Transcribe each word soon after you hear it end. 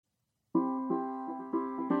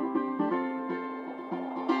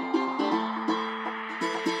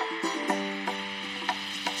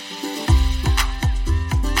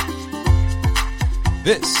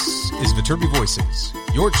This is Viterbi Voices,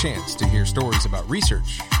 your chance to hear stories about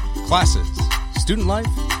research, classes, student life,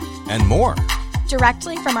 and more.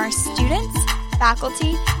 Directly from our students,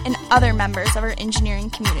 faculty, and other members of our engineering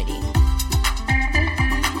community.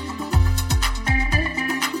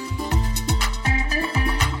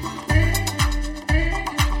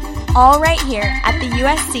 All right here at the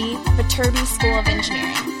USC Viterbi School of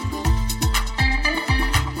Engineering.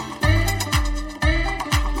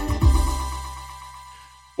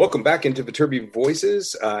 Welcome back into Viterbi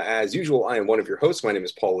Voices. As usual, I am one of your hosts. My name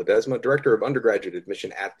is Paul Ledesma, Director of Undergraduate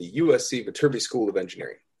Admission at the USC Viterbi School of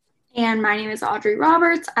Engineering. And my name is Audrey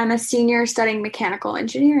Roberts. I'm a senior studying mechanical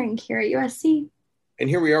engineering here at USC. And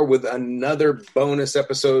here we are with another bonus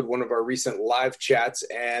episode, one of our recent live chats.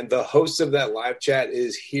 And the host of that live chat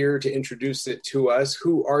is here to introduce it to us.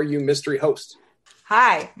 Who are you, mystery host?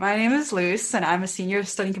 Hi, my name is Luz, and I'm a senior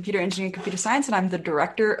studying computer engineering and computer science, and I'm the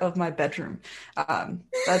director of my bedroom.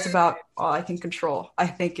 That's about all I can control, I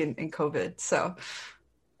think, in COVID. So,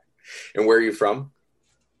 and where are you from?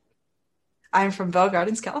 I'm from Bell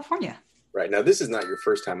Gardens, California. Right. Now, this is not your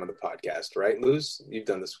first time on the podcast, right, Luz? You've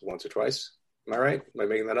done this once or twice. Am I right? Am I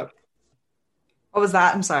making that up? What was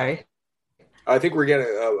that? I'm sorry. I think we're getting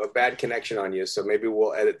a bad connection on you, so maybe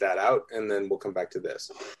we'll edit that out, and then we'll come back to this.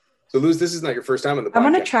 So, Luz, this is not your first time on the podcast.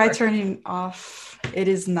 I'm going to try turning off. It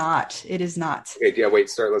is not. It is not. Okay, yeah, wait,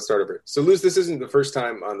 let's start over. So, Luz, this isn't the first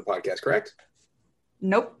time on the podcast, correct?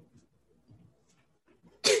 Nope.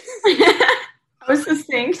 I was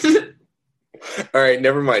distinct. All right,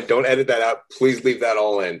 never mind. Don't edit that out. Please leave that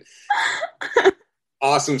all in.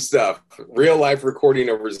 Awesome stuff. Real life recording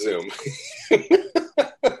over Zoom.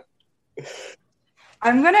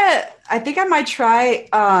 I think I might try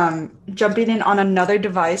jumping in on another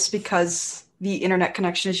device because the internet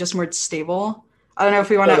connection is just more stable. I don't know if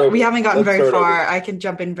we want to, we haven't gotten very far. I can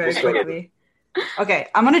jump in very quickly. Okay,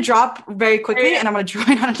 I'm going to drop very quickly and I'm going to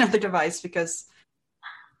join on another device because.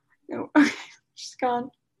 No, she's gone.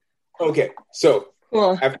 Okay, so.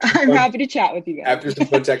 Cool. I'm happy to chat with you guys. After some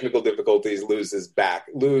fun technical difficulties, Luz is back.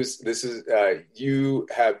 Luz, this is you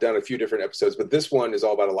have done a few different episodes, but this one is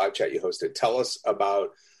all about a live chat you hosted. Tell us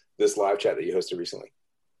about this live chat that you hosted recently.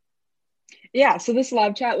 Yeah, so this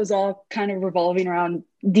live chat was all kind of revolving around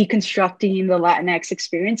deconstructing the Latinx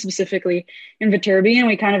experience, specifically in Viterbi, and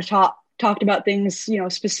we kind of talked about things,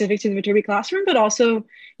 specific to the Viterbi classroom, but also,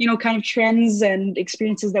 kind of trends and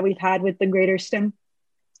experiences that we've had with the greater STEM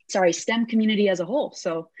community as a whole.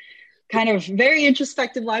 So kind of very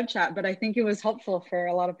introspective live chat, but I think it was helpful for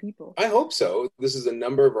a lot of people. I hope so. This is a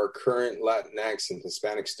number of our current Latinx and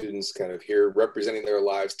Hispanic students kind of here representing their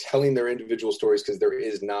lives, telling their individual stories, because there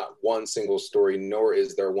is not one single story, nor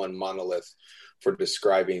is there one monolith for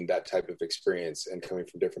describing that type of experience and coming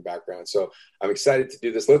from different backgrounds. So I'm excited to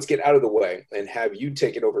do this. Let's get out of the way and have you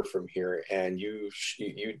take it over from here. And you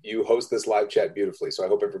host this live chat beautifully. So I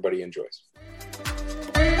hope everybody enjoys.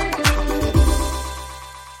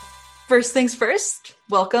 First things first,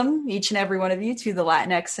 welcome each and every one of you to the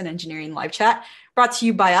Latinx and Engineering Live Chat, brought to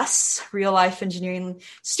you by us, real-life engineering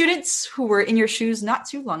students who were in your shoes not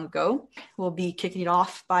too long ago. We'll be kicking it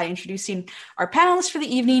off by introducing our panelists for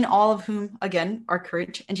the evening, all of whom, again, are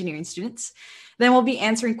current engineering students. Then we'll be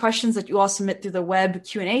answering questions that you all submit through the web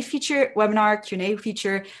Q&A feature, webinar Q&A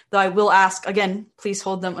feature, though I will ask, again, please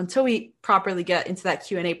hold them until we properly get into that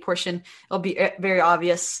Q&A portion. It'll be very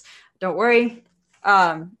obvious. Don't worry.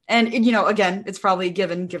 And again, it's probably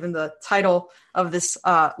given the title of this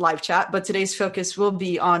live chat, but today's focus will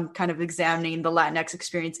be on kind of examining the Latinx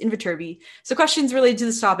experience in Viterbi. So questions related to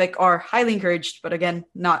this topic are highly encouraged, but again,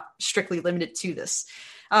 not strictly limited to this.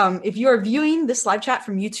 If you are viewing this live chat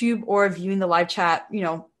from YouTube or viewing the live chat,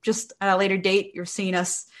 just at a later date, you're seeing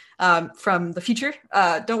us from the future.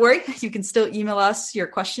 Don't worry, you can still email us your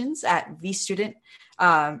questions at vstudent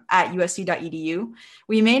at usc.edu.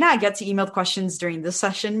 We may not get to emailed questions during this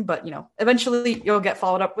session, but eventually you'll get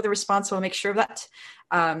followed up with a response. So we'll make sure of that.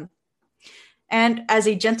 And as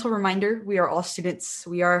a gentle reminder, we are all students.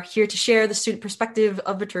 We are here to share the student perspective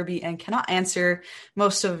of Viterbi and cannot answer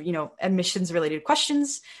most of, admissions related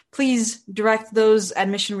questions. Please direct those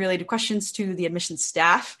admission related questions to the admissions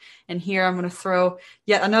staff. And here I'm going to throw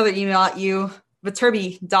yet another email at you,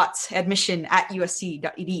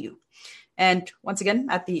 viterbi.admission@usc.edu. And once again,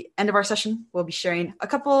 at the end of our session, we'll be sharing a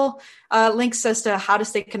couple links as to how to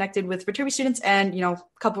stay connected with Viterbi students and, a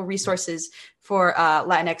couple resources for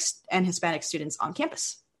Latinx and Hispanic students on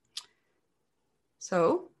campus.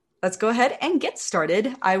 So let's go ahead and get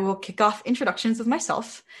started. I will kick off introductions with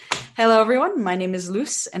myself. Hello, everyone. My name is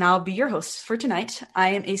Luz, and I'll be your host for tonight. I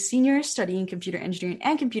am a senior studying computer engineering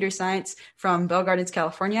and computer science from Bell Gardens,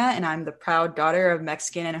 California, and I'm the proud daughter of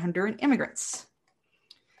Mexican and Honduran immigrants.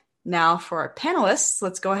 Now, for our panelists,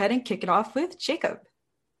 let's go ahead and kick it off with Jacob.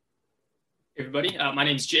 Hey everybody, my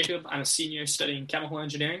name is Jacob. I'm a senior studying chemical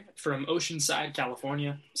engineering from Oceanside,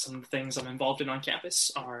 California. Some of the things I'm involved in on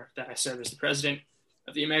campus are that I serve as the president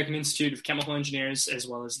of the American Institute of Chemical Engineers, as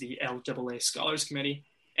well as the LAA Scholars Committee,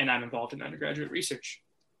 and I'm involved in undergraduate research.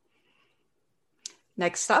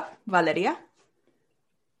 Next up, Valeria.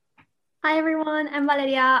 Hi everyone, I'm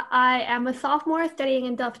Valeria. I am a sophomore studying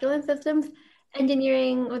industrial and systems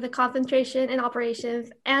engineering with a concentration in operations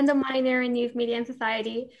and a minor in news, media, and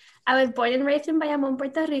society. I was born and raised in Bayamón,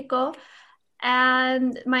 Puerto Rico,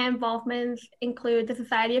 and my involvements include the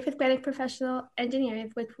Society of Hispanic Professional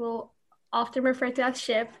Engineers, which we'll often refer to as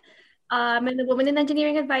SHIP, and the Women in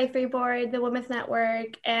Engineering Advisory Board, the Women's Network,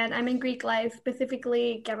 and I'm in Greek Life,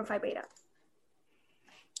 specifically Gamma Phi Beta.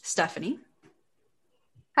 Stephanie.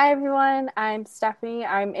 Hi everyone, I'm Stephanie.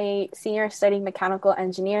 I'm a senior studying mechanical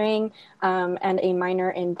engineering and a minor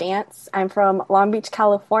in dance. I'm from Long Beach,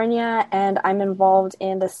 California, and I'm involved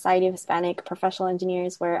in the Society of Hispanic Professional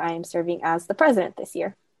Engineers, where I am serving as the president this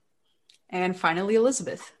year. And finally,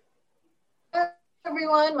 Elizabeth. Hi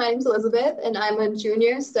everyone, my name is Elizabeth, and I'm a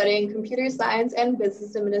junior studying computer science and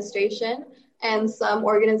business administration. And some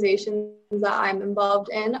organizations that I'm involved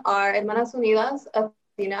in are Hermanas Unidas,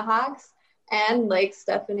 Athena Hacks, and like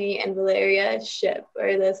Stephanie and Valeria, SHIP,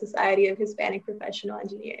 or the Society of Hispanic Professional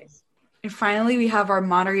Engineers. And finally, we have our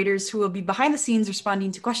moderators who will be behind the scenes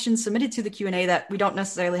responding to questions submitted to the Q&A that we don't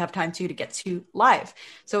necessarily have time to get to live.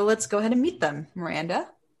 So let's go ahead and meet them. Miranda.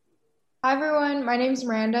 Hi everyone, my name is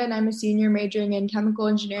Miranda and I'm a senior majoring in chemical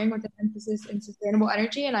engineering with an emphasis in sustainable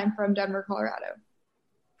energy, and I'm from Denver, Colorado.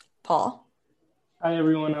 Paul. Hi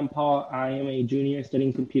everyone, I'm Paul. I am a junior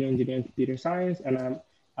studying computer engineering and computer science, and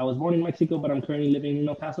I was born in Mexico, but I'm currently living in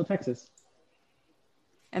El Paso, Texas.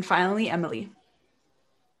 And finally, Emily.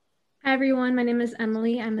 Hi, everyone. My name is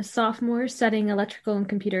Emily. I'm a sophomore studying electrical and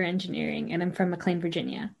computer engineering, and I'm from McLean,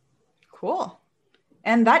 Virginia. Cool.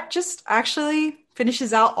 And that just actually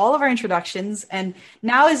finishes out all of our introductions. And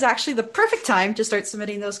now is actually the perfect time to start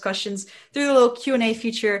submitting those questions through the little Q&A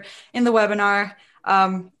feature in the webinar.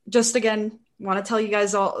 Just again, want to tell you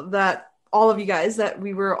guys all of you guys that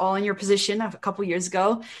we were all in your position a couple years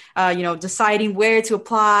ago, deciding where to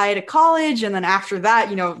apply to college. And then after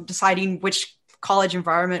that, deciding which college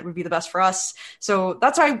environment would be the best for us. So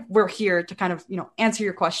that's why we're here to kind of, answer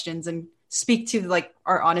your questions and speak to like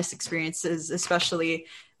our honest experiences, especially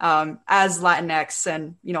as Latinx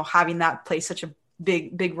and, having that play such a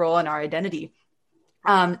big role in our identity.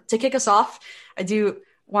 To kick us off, I do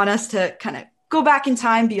want us to kind of go back in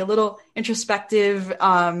time, be a little introspective,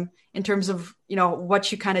 in terms of,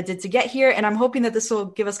 what you kind of did to get here. And I'm hoping that this will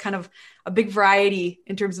give us kind of a big variety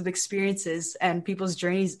in terms of experiences and people's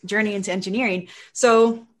journey into engineering.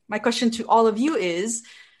 So my question to all of you is,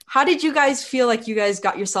 how did you guys feel like you guys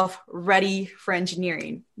got yourself ready for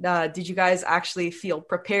engineering? Did you guys actually feel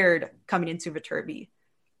prepared coming into Viterbi?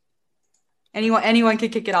 Anyone can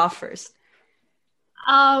kick it off first.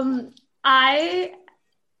 I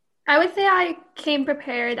would say I came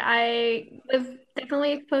prepared. I was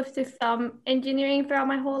definitely exposed to some engineering throughout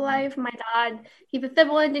my whole life. My dad, he's a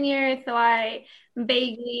civil engineer, so I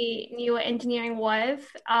vaguely knew what engineering was.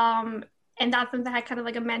 And that's something that had kind of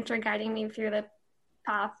like a mentor guiding me through the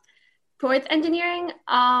path towards engineering.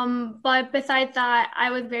 But besides that,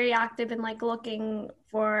 I was very active in like looking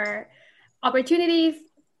for opportunities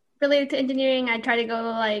related to engineering. I tried to go to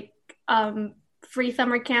like free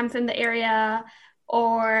summer camps in the area,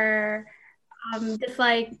 or just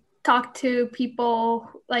like talk to people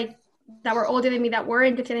like that were older than me that were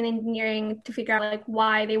interested in engineering to figure out like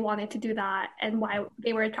why they wanted to do that and why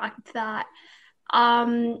they were attracted to that.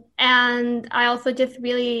 And I also just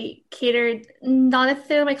really catered, not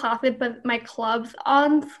necessarily my classes, but my clubs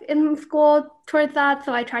in school towards that.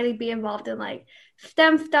 So I try to be involved in like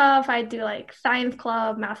STEM stuff. I do like science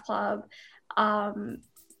club, math club,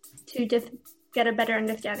 to just get a better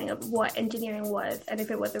understanding of what engineering was and if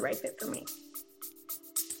it was the right fit for me.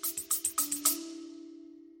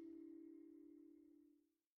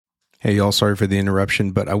 Hey, y'all, sorry for the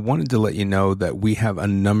interruption, but I wanted to let you know that we have a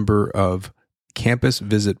number of campus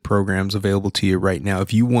visit programs available to you right now.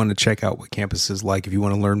 If you want to check out what campus is like, if you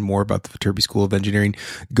want to learn more about the Viterbi School of Engineering,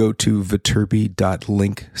 go to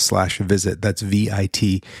viterbi.link/visit. That's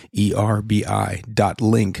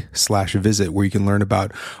VITERBI.link/visit, where you can learn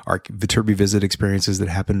about our Viterbi visit experiences that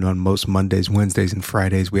happen on most Mondays, Wednesdays, and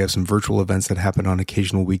Fridays. We have some virtual events that happen on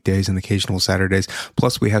occasional weekdays and occasional Saturdays.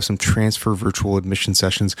 Plus, we have some transfer virtual admission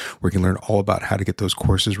sessions where you can learn all about how to get those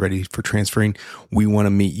courses ready for transferring. We want to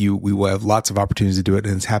meet you. We will have lots of opportunities to do it,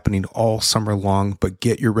 and it's happening all summer long. But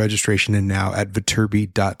get your registration in now at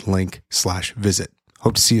viterbi.link/visit.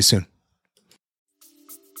 Hope to see you soon.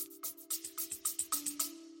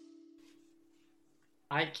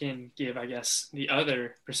 I can give, I guess, the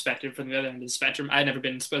other perspective from the other end of the spectrum. I had never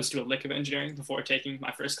been exposed to a lick of engineering before taking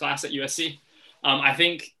my first class at USC. I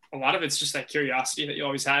think a lot of it's just that curiosity that you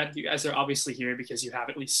always had. You guys are obviously here because you have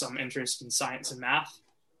at least some interest in science and math.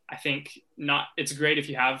 I think it's great if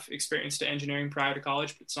you have experience to engineering prior to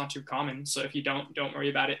college, but it's not too common. So if you don't worry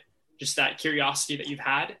about it. Just that curiosity that you've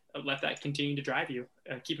had, let that continue to drive you.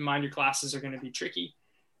 Keep in mind your classes are going to be tricky.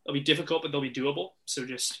 They'll be difficult, but they'll be doable. So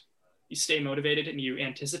just you stay motivated and you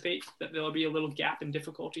anticipate that there'll be a little gap in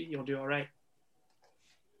difficulty, you'll do all right.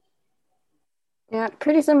 Yeah,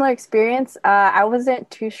 pretty similar experience. I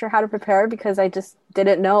wasn't too sure how to prepare because I just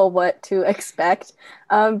didn't know what to expect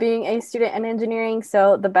being a student in engineering.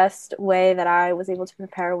 So the best way that I was able to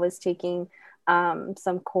prepare was taking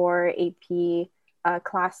some core AP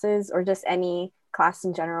classes, or just any class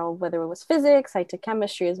in general, whether it was physics. I took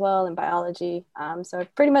chemistry as well, and biology. So I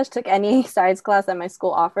pretty much took any science class that my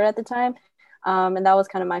school offered at the time. And that was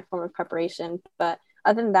kind of my form of preparation. But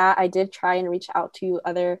other than that, I did try and reach out to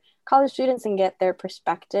other college students and get their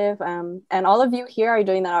perspective. And all of you here are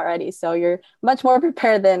doing that already. So you're much more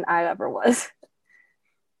prepared than I ever was.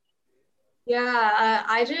 Yeah,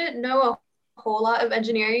 I didn't know a whole lot of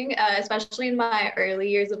engineering, especially in my early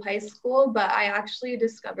years of high school, but I actually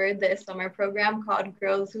discovered this summer program called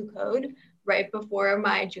Girls Who Code right before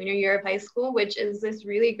my junior year of high school, which is this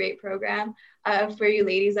really great program for you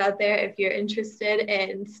ladies out there if you're interested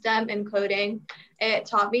in STEM and coding. It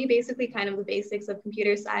taught me basically kind of the basics of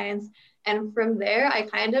computer science, and from there I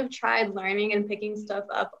kind of tried learning and picking stuff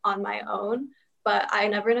up on my own, but I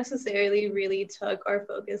never necessarily really took or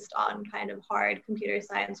focused on kind of hard computer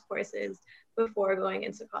science courses before going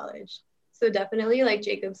into college. So definitely, like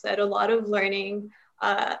Jacob said, a lot of learning,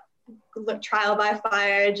 trial by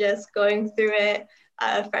fire, just going through it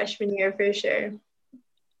freshman year for sure.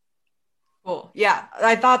 Cool. Yeah,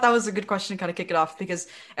 I thought that was a good question to kind of kick it off, because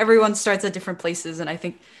everyone starts at different places. And I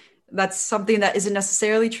think that's something that isn't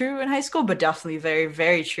necessarily true in high school, but definitely very,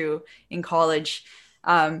 very true in college.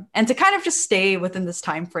 And to kind of just stay within this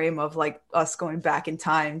time frame of like us going back in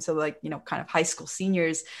time, so like, kind of high school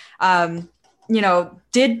seniors,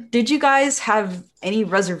 did you guys have any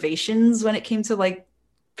reservations when it came to like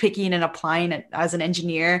picking and applying it as an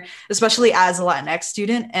engineer, especially as a Latinx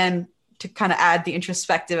student? And to kind of add the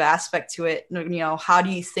introspective aspect to it, how do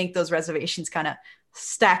you think those reservations kind of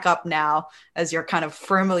stack up now as you're kind of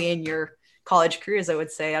firmly in your college careers? I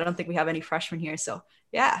would say, I don't think we have any freshmen here. So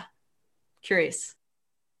yeah, curious.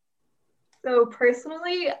 So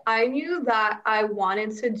personally, I knew that I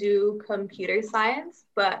wanted to do computer science,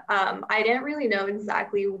 but I didn't really know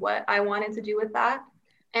exactly what I wanted to do with that.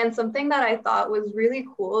 And something that I thought was really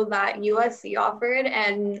cool that USC offered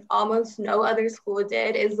and almost no other school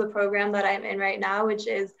did is the program that I'm in right now, which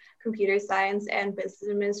is computer science and business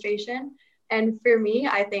administration. And for me,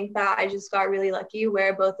 I think that I just got really lucky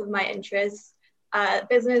where both of my interests,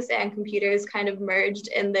 business and computers, kind of merged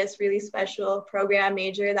in this really special program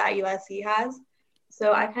major that USC has.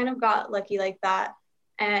 So I kind of got lucky like that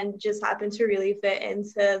and just happened to really fit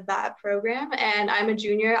into that program. And I'm a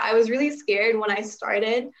junior. I was really scared when I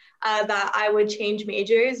started that I would change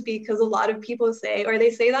majors, because a lot of people say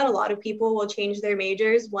that a lot of people will change their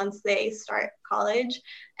majors once they start college.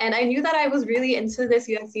 And I knew that I was really into this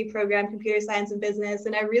USC program, computer science and business,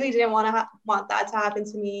 and I really didn't want that to happen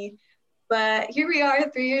to me. But here we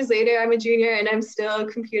are 3 years later, I'm a junior and I'm still a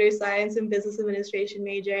computer science and business administration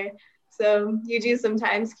major. So you do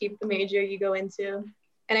sometimes keep the major you go into.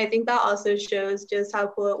 And I think that also shows just how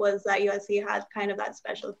cool it was that USC had kind of that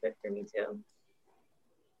special fit for me too.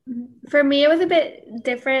 For me, it was a bit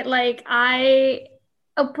different. Like I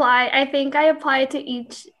think I applied to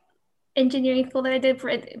each engineering school that I did for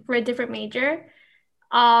a different major.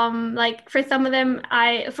 Like for some of them,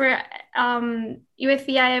 for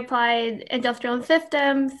USC, I applied industrial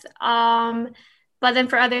systems. But then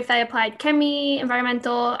for others, I applied chemistry,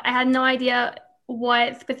 environmental. I had no idea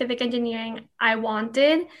what specific engineering I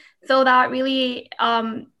wanted. So that really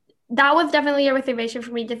that was definitely a reservation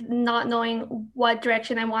for me, just not knowing what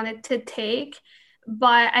direction I wanted to take.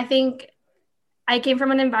 But I think I came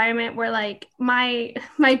from an environment where like my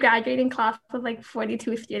graduating class was like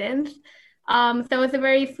 42 students. So it was a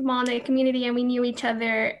very small knit community and we knew each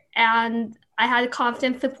other, and I had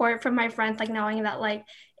constant support from my friends, like knowing that like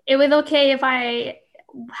it was okay if I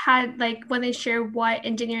had like wasn't sure what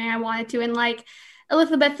engineering I wanted to. And like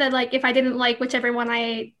Elizabeth said, like if I didn't like whichever one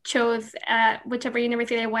I chose at whichever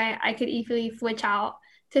university I went, I could easily switch out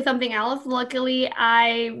to something else. Luckily,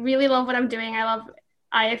 I really love what I'm doing. I love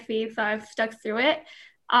IFE, so I've stuck through it.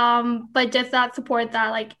 But just that support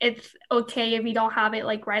that like it's okay if you don't have it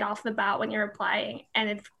like right off the bat when you're applying, and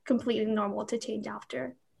it's completely normal to change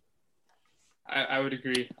after. I would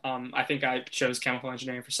agree. I think I chose chemical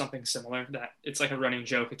engineering for something similar, that it's like a running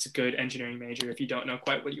joke. It's a good engineering major if you don't know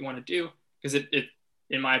quite what you want to do, because it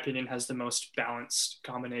in my opinion, has the most balanced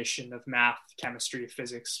combination of math, chemistry,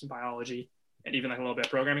 physics, biology, and even like a little bit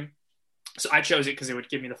of programming. So I chose it because it would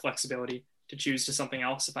give me the flexibility to choose to something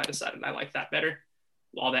else if I decided I liked that better.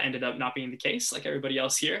 While that ended up not being the case, like everybody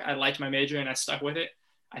else here, I liked my major and I stuck with it.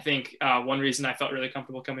 I think one reason I felt really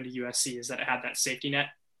comfortable coming to USC is that it had that safety net.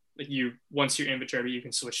 Like once you're in Viterbi, you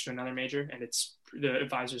can switch to another major, and the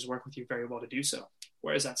advisors work with you very well to do so.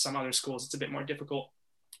 Whereas at some other schools, it's a bit more difficult,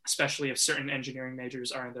 especially if certain engineering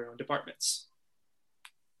majors are in their own departments.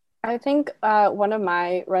 I think one of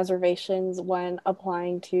my reservations when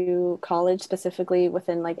applying to college, specifically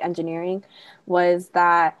within like engineering, was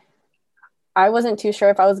that I wasn't too sure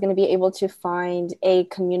if I was going to be able to find a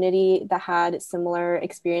community that had similar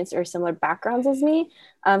experience or similar backgrounds as me.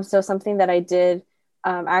 So something that I did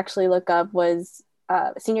actually look up was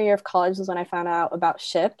senior year of college was when I found out about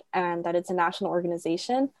SHIP and that it's a national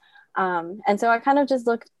organization. And so I kind of just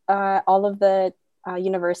looked at all of the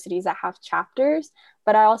universities that have chapters,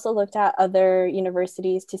 but I also looked at other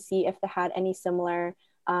universities to see if they had any similar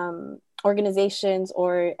organizations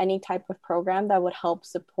or any type of program that would help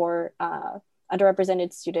support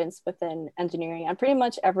underrepresented students within engineering. And pretty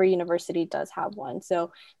much every university does have one.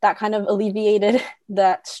 So that kind of alleviated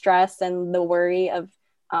that stress and the worry of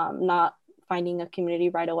not finding a community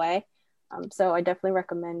right away. So I definitely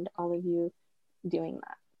recommend all of you doing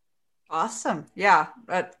that. Awesome. Yeah,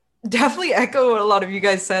 definitely echo what a lot of you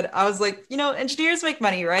guys said. I was like, engineers make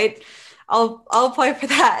money, right? I'll apply for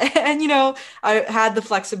that. And, I had the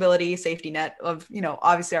flexibility, safety net of,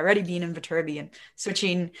 obviously already being in Viterbi and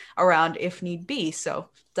switching around if need be. So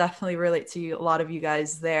definitely relate to a lot of you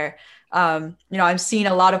guys there. I'm seeing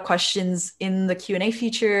a lot of questions in the Q&A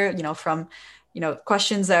feature, from,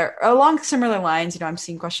 questions that are along similar lines. I'm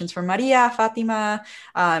seeing questions from Maria, Fatima,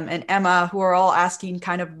 and Emma, who are all asking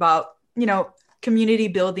kind of about, community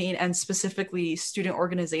building and specifically student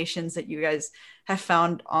organizations that you guys have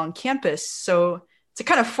found on campus. So to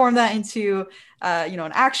kind of form that into,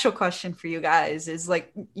 an actual question for you guys is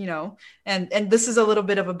like, and this is a little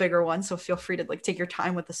bit of a bigger one, so feel free to like take your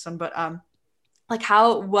time with this one, but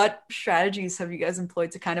what strategies have you guys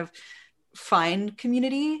employed to kind of find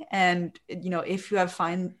community? And, if you have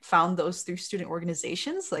found those through student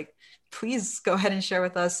organizations, like, please go ahead and share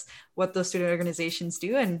with us what those student organizations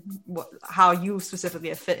do and how you specifically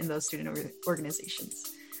have fit in those student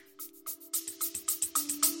organizations.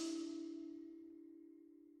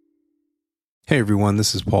 Hey everyone,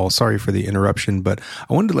 this is Paul. Sorry for the interruption, but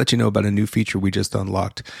I wanted to let you know about a new feature we just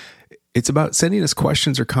unlocked. It's about sending us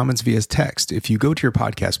questions or comments via text. If you go to your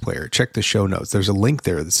podcast player, check the show notes. There's a link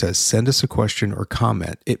there that says send us a question or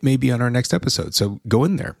comment. It may be on our next episode. So go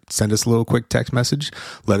in there, send us a little quick text message.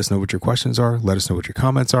 Let us know what your questions are. Let us know what your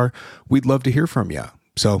comments are. We'd love to hear from you.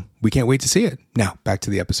 So we can't wait to see it. Now, back to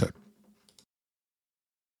the episode.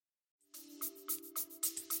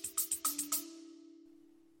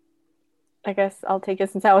 I guess I'll take it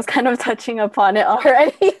since I was kind of touching upon it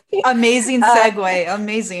already. Amazing segue.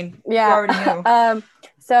 Amazing. Yeah. You already knew.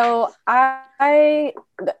 So I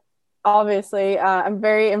obviously I'm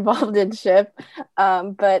very involved in SHIP,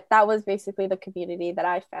 but that was basically the community that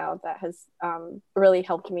I found that has really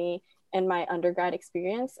helped me in my undergrad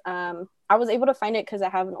experience. I was able to find it because I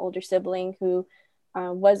have an older sibling who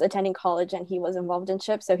was attending college and he was involved in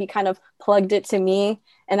SHIP. So he kind of plugged it to me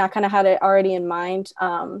and I kind of had it already in mind.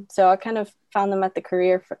 So I kind of found them at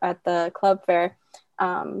the club fair.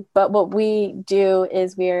 But what we do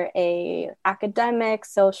is we're a academic,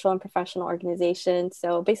 social, and professional organization.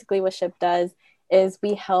 So basically what SHIP does is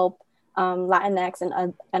we help Latinx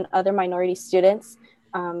and other minority students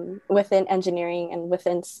within engineering and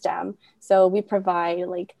within STEM. So we provide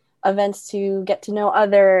like events to get to know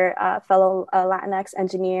other fellow Latinx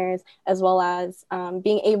engineers, as well as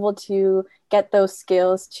being able to get those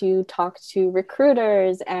skills to talk to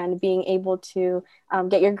recruiters and being able to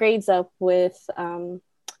get your grades up with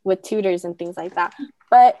tutors and things like that.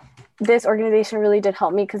 But this organization really did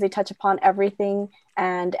help me because they touch upon everything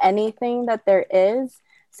and anything that there is.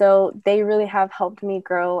 So they really have helped me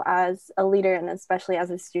grow as a leader and especially as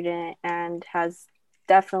a student, and has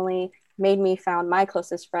definitely made me found my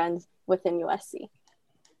closest friends within USC.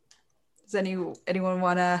 Does anyone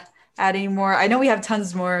want to add any more? I know we have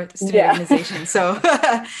tons more student organizations. So,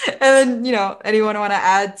 and then, anyone want to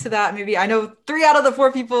add to that? Maybe I know 4 out of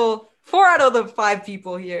the 5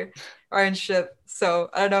 people here are in SHIP. So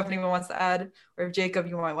I don't know if anyone wants to add, or if Jacob,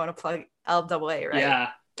 you might want to plug LAA, right?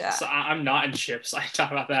 Yeah. So I'm not in SHIP, so I can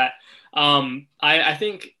talk about that. I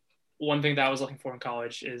think one thing that I was looking for in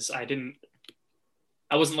college is I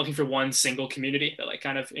wasn't looking for one single community that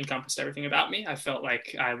kind of encompassed everything about me. I felt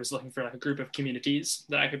like I was looking for a group of communities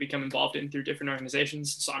that I could become involved in through different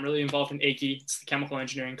organizations. So I'm really involved in AICE. It's the Chemical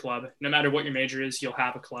Engineering Club. No matter what your major is, you'll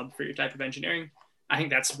have a club for your type of engineering. I think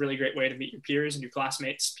that's a really great way to meet your peers and your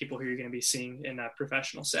classmates, people who you're going to be seeing in a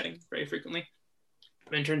professional setting very frequently.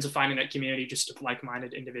 But in terms of finding that community just of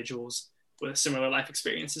like-minded individuals with similar life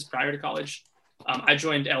experiences prior to college, I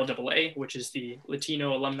joined LAA, which is the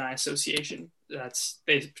Latino Alumni Association.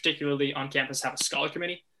 They particularly on campus have a scholar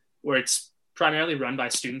committee where it's primarily run by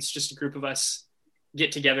students. Just a group of us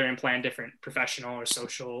get together and plan different professional or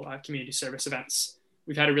social community service events.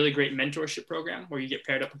 We've had a really great mentorship program where you get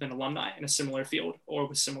paired up with an alumni in a similar field or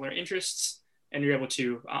with similar interests, and you're able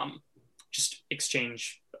to just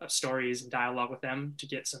exchange stories and dialogue with them to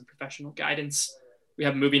get some professional guidance. We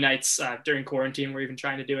have movie nights during quarantine. We're even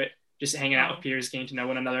trying to do it, just hanging out with peers, getting to know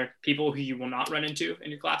one another, people who you will not run into in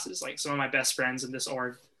your classes. Like some of my best friends in this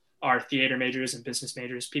org are theater majors and business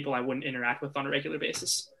majors, people I wouldn't interact with on a regular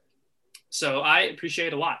basis. So I appreciate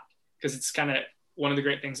it a lot because it's kind of one of the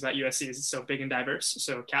great things about USC is it's so big and diverse.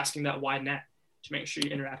 So casting that wide net to make sure you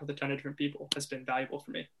interact with a ton of different people has been valuable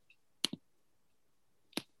for me.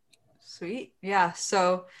 Sweet. Yeah.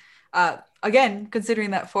 So again,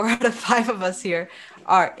 considering that 4 out of 5 of us here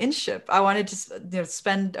are in SHIP, I wanted to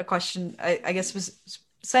spend a question, I guess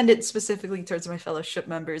send it specifically towards my fellow SHIP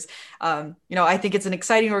members. I think it's an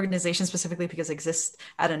exciting organization specifically because it exists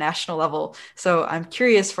at a national level. So I'm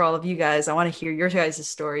curious for all of you guys. I want to hear your guys'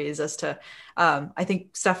 stories as to, I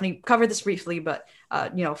think Stephanie covered this briefly, but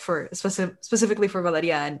for specifically for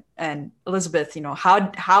Valeria and Elizabeth,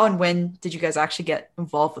 how and when did you guys actually get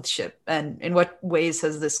involved with SHIP, and in what ways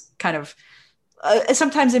has this kind of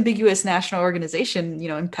sometimes ambiguous national organization,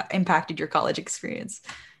 impacted your college experience?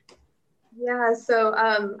 Yeah, so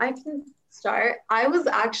I can start. I was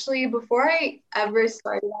actually, before I ever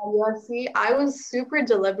started at USC, I was super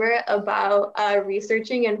deliberate about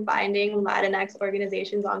researching and finding Latinx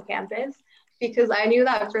organizations on campus, because I knew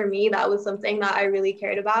that for me, that was something that I really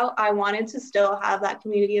cared about. I wanted to still have that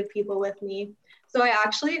community of people with me. So I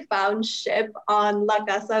actually found SHIP on La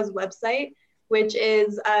Casa's website, which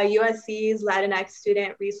is USC's Latinx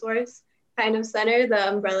student resource kind of center, the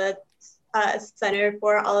umbrella center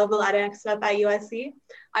for all of the Latinx stuff at USC.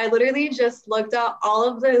 I literally just looked at all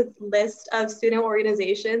of the list of student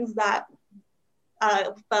organizations that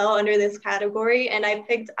fell under this category, and I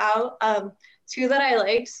picked out 2 that I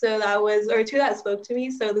liked. So that was, or 2 that spoke to me.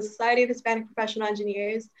 So the Society of Hispanic Professional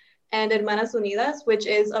Engineers and Hermanas Unidas, which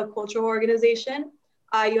is a cultural organization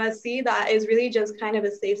at USC that is really just kind of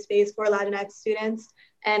a safe space for Latinx students.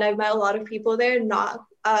 And I've met a lot of people there, not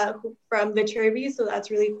from Viterbi, so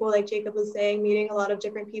that's really cool, like Jacob was saying, meeting a lot of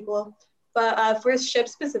different people. But for SHIP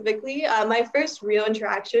specifically, my first real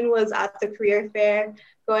interaction was at the career fair,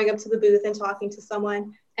 going up to the booth and talking to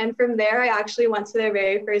someone. And from there, I actually went to their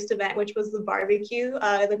very first event, which was the barbecue,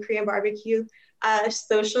 the Korean barbecue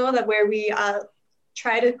social, where we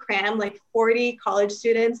try to cram like 40 college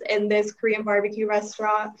students in this Korean barbecue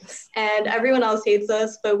restaurant, and everyone else hates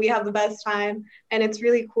us, but we have the best time, and it's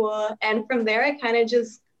really cool. And from there, I kind of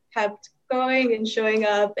just kept going and showing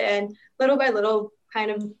up, and little by little kind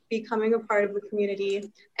of becoming a part of the community.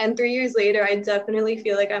 And 3 years later, I definitely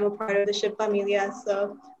feel like I'm a part of the SHIP familia,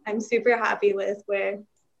 so I'm super happy with where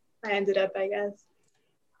I ended up, I guess.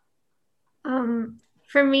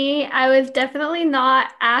 For me, I was definitely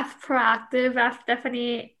not as proactive as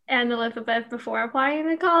Stephanie and Elizabeth before applying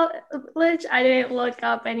to college. I didn't look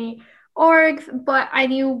up any orgs, but I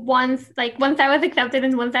knew once I was accepted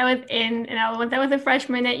and once I was in, once I was a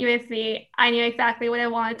freshman at USC, I knew exactly what I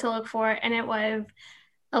wanted to look for, and it was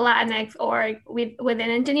a Latinx org within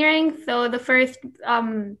engineering. So the first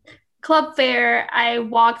club fair, I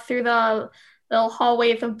walked through the little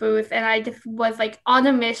hallways of booths, and I just was like on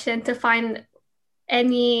a mission to find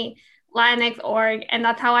any Latinx org, and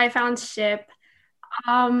that's how I found SHIP.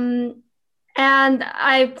 And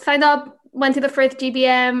I signed up, went to the first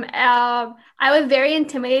GBM. I was very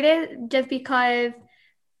intimidated just because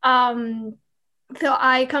so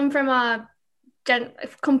I come from a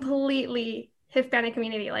completely Hispanic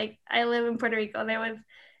community. Like, I live in Puerto Rico.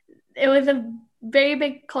 It was a very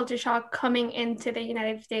big culture shock coming into the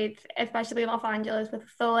United States, especially Los Angeles, was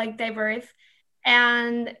so like diverse.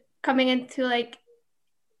 And coming into like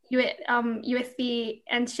USC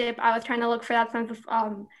and SHIP, I was trying to look for that sense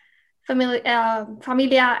of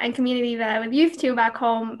familia and community that I was used to back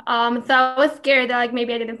home. So I was scared that like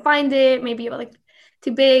maybe I didn't find it, maybe it was like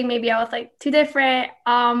too big, maybe I was like too different.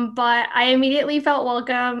 But I immediately felt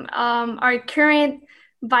welcome. Our current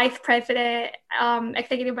vice president,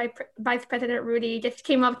 executive vice president Rudy, just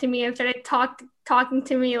came up to me and started talking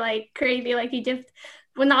to me like crazy. Like, he just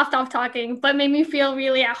would not stop talking, but made me feel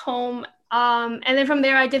really at home. And then from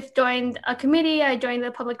there, I just joined a committee. I joined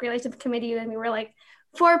the public relations committee, and we were like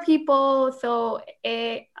 4 people. So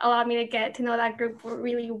it allowed me to get to know that group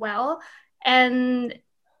really well. And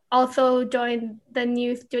also joined the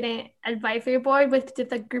new student advisory board with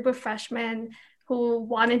just a group of freshmen who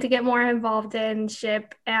wanted to get more involved in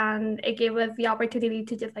SHIP. And it gave us the opportunity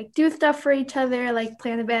to just like do stuff for each other, like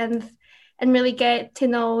plan events, and really get to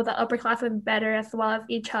know the upperclassmen better as well as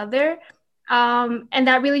each other. And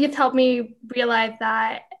that really just helped me realize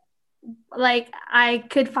that like I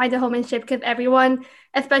could find a home in SHIP, because everyone,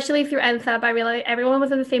 especially through NSEP, I realized everyone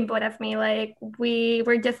was in the same boat as me. Like, we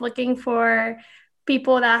were just looking for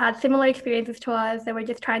people that had similar experiences to us, that were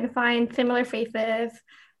just trying to find similar faces.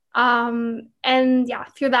 And yeah,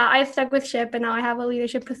 through that, I stuck with SHIP, and now I have a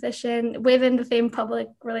leadership position within the same public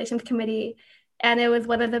relations committee. And it was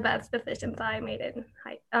one of the best decisions I made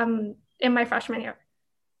in my freshman year.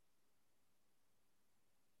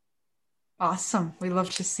 Awesome. We love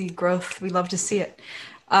to see growth. We love to see it.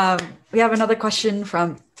 We have another question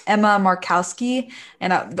from Emma Markowski,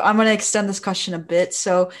 and I'm going to extend this question a bit.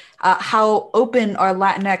 So how open are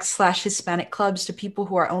Latinx/Hispanic clubs to people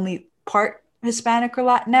who are only part Hispanic or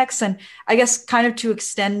Latinx? And I guess kind of to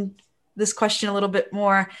extend this question a little bit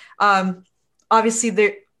more, obviously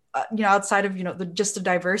there, outside of, just the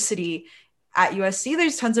diversity at USC,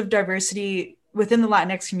 there's tons of diversity within the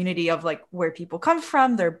Latinx community of like where people come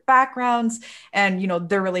from, their backgrounds, and,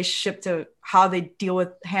 their relationship to how they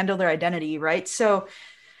handle their identity. Right. So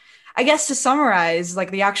I guess to summarize,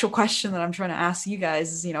 like the actual question that I'm trying to ask you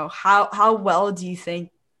guys is, how well do you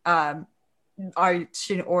think our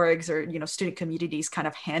student orgs or, student communities kind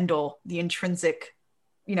of handle the intrinsic,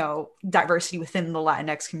 diversity within the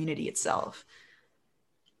Latinx community itself?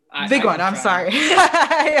 Big one. I'm sorry.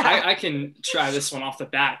 I can try this one off the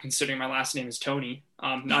bat, considering my last name is Tony.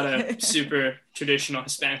 Not a super traditional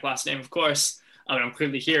Hispanic last name, of course, but I'm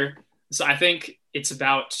clearly here. So I think it's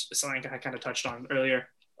about something I kind of touched on earlier.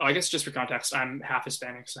 I guess just for context, I'm half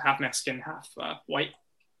Hispanic, so half Mexican, half white.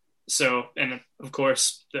 So, and of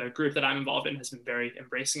course, the group that I'm involved in has been very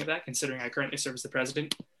embracing of that, considering I currently serve as the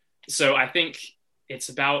president. So I think it's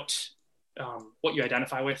about what you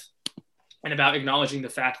identify with, and about acknowledging the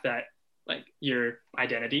fact that like your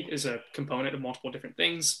identity is a component of multiple different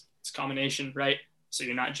things. It's a combination, right? So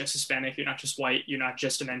you're not just Hispanic, you're not just white, you're not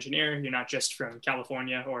just an engineer, you're not just from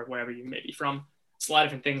California or wherever you may be from. It's a lot of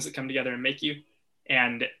different things that come together and make you.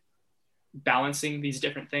 And balancing these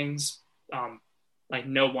different things, like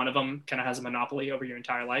no one of them kind of has a monopoly over your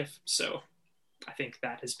entire life. So I think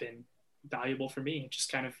that has been valuable for me,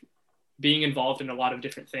 just kind of being involved in a lot of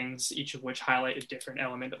different things, each of which highlight a different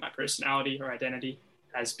element of my personality or identity,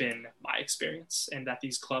 has been my experience, and that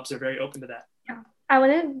these clubs are very open to that. Yeah. I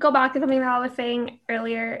want to go back to something that I was saying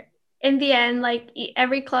earlier. In the end, like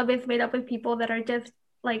every club is made up of people that are just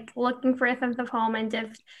like looking for a sense of home and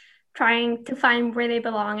just trying to find where they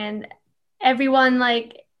belong. And everyone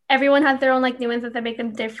has their own like nuances that make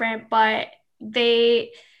them different, but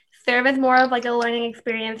they serve as more of like a learning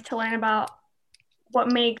experience to learn about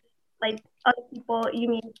what makes like other people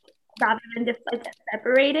unique, rather than just like a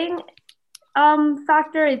separating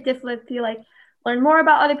factor. It just lets you like learn more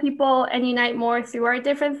about other people and unite more through our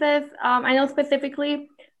differences. I know specifically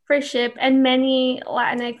for SHIP and many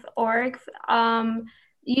Latinx orgs,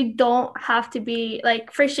 you don't have to be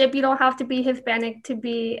like, for SHIP, you don't have to be Hispanic to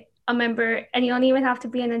be a member, and you don't even have to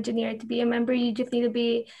be an engineer to be a member. You just need to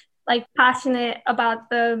be like passionate about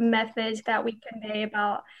the message that we convey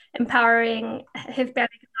about empowering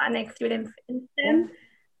Hispanic and Latinx students in STEM.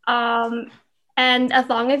 And as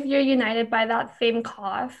long as you're united by that same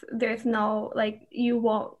cause, there's no, like, you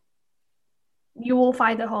will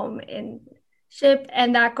find a home in ship,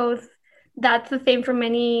 and that's the same for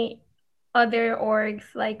many other orgs,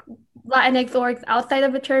 like Latinx orgs outside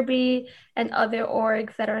of Viterbi and other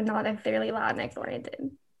orgs that are not necessarily Latinx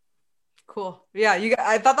oriented. Cool. Yeah,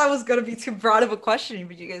 I thought that was going to be too broad of a question,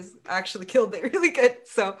 but you guys actually killed it really good.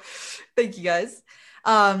 So thank you guys.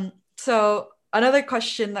 So another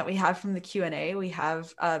question that we have from the Q&A, we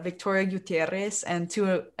have Victoria Gutierrez, and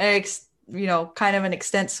to kind of an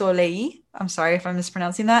extent Soleil, I'm sorry if I'm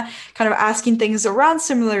mispronouncing that, kind of asking things around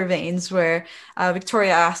similar veins, where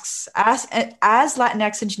Victoria asks, as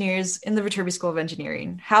Latinx engineers in the Viterbi School of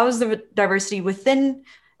Engineering, how is the diversity within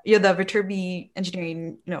the Viterbi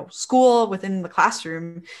Engineering school, within the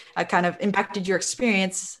classroom, kind of impacted your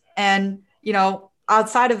experience? And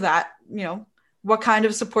outside of that, what kind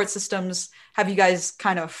of support systems have you guys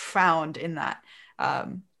kind of found in that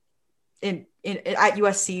in at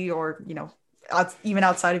USC, or even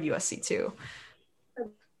outside of USC too?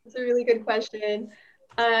 That's a really good question.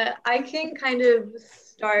 I can kind of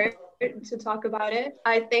start to talk about it.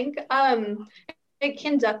 I think it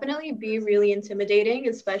can definitely be really intimidating,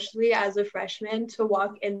 especially as a freshman, to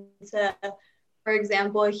walk into, for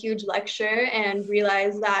example, a huge lecture and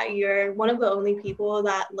realize that you're one of the only people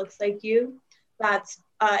that looks like you that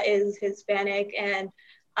is Hispanic. And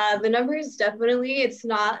the numbers definitely, it's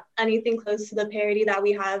not anything close to the parity that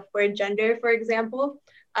we have for gender, for example.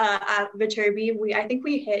 At Viterbi, I think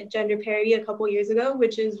we hit gender parity a couple years ago,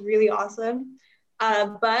 which is really awesome.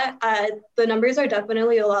 But the numbers are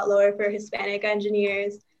definitely a lot lower for Hispanic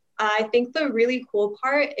engineers. I think the really cool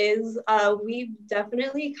part is we've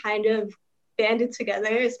definitely kind of banded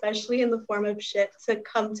together, especially in the form of SHIP, to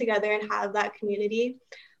come together and have that community.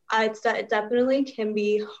 It definitely can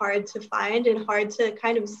be hard to find and hard to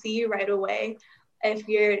kind of see right away if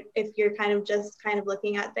you're kind of just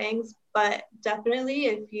looking at things. But definitely,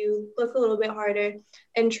 if you look a little bit harder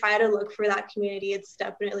and try to look for that community, it's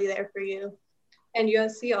definitely there for you. And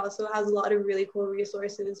USC also has a lot of really cool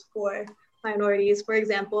resources for minorities. For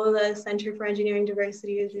example, the Center for Engineering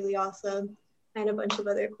Diversity is really awesome, and a bunch of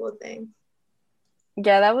other cool things.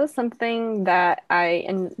 Yeah, that was something that I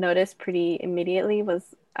noticed pretty immediately, was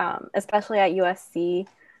especially at USC,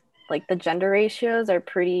 like the gender ratios are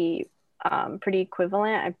pretty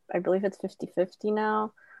equivalent. I believe it's 50-50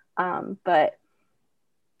 now. But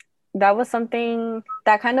that was something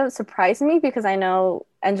that kind of surprised me, because I know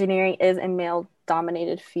engineering is a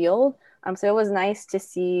male-dominated field. So it was nice to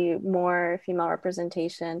see more female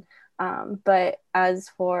representation. But as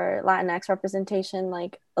for Latinx representation,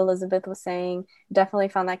 like Elizabeth was saying, definitely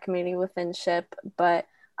found that community within SHIP. But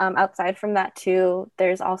outside from that too,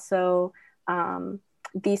 there's also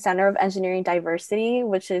the Center of Engineering Diversity,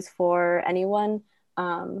 which is for anyone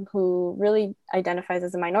who really identifies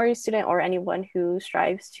as a minority student, or anyone who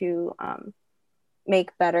strives to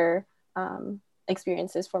make better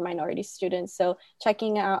experiences for minority students. So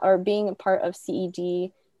checking out or being a part of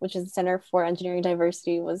CED, which is the Center for Engineering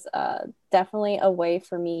Diversity, was definitely a way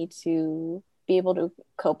for me to be able to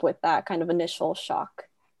cope with that kind of initial shock.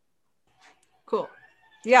 Cool.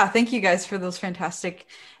 Yeah, thank you guys for those fantastic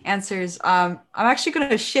answers. I'm actually going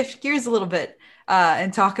to shift gears a little bit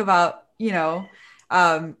and talk about,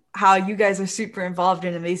 how you guys are super involved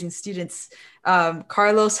in amazing students.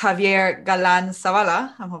 Carlos Javier Galan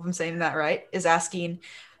Zavala, I hope I'm saying that right, is asking,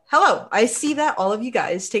 hello, I see that all of you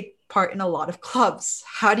guys take part in a lot of clubs.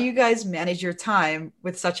 How do you guys manage your time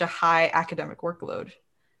with such a high academic workload?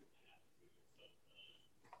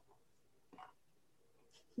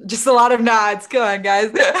 Just a lot of nods. Go on,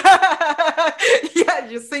 guys. Yeah,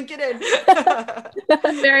 just sink it in. That's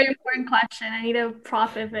a very important question. I need to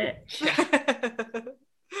process it.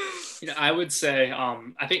 I would say,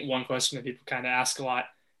 I think one question that people kind of ask a lot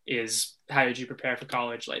is, how did you prepare for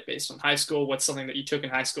college? Like, based on high school, what's something that you took in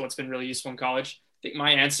high school that's been really useful in college? I think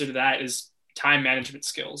my answer to that is time management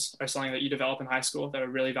skills are something that you develop in high school that are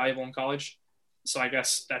really valuable in college. So I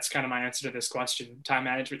guess that's kind of my answer to this question. Time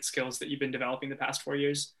management skills that you've been developing the past 4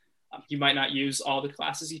 years. You might not use all the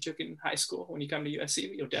classes you took in high school when you come to USC,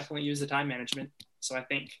 but you'll definitely use the time management. So I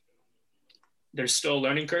think there's still a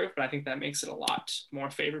learning curve, but I think that makes it a lot more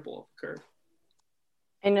favorable of a curve.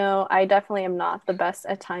 I know I definitely am not the best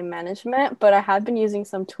at time management, but I have been using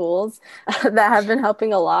some tools that have been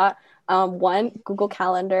helping a lot. One, Google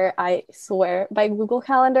Calendar. I swear by Google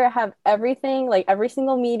Calendar, I have everything, like every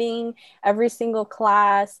single meeting, every single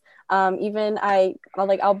class. Even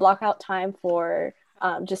I'll block out time for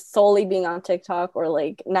just solely being on TikTok or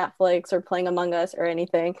like Netflix or playing Among Us or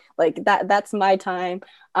anything like that. That's my time.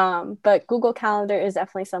 But Google Calendar is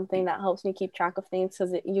definitely something that helps me keep track of things,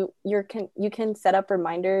 because you can set up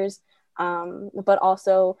reminders. But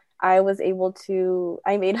also I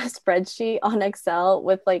made a spreadsheet on Excel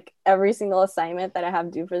with like every single assignment that I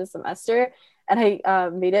have due for the semester. And I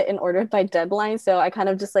made it in order by deadline. So I kind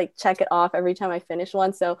of just like check it off every time I finish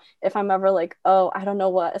one. So if I'm ever like, oh, I don't know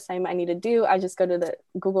what assignment I need to do, I just go to the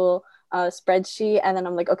Google spreadsheet. And then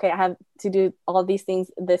I'm like, okay, I have to do all these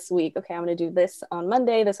things this week. Okay, I'm going to do this on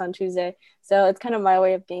Monday, this on Tuesday. So it's kind of my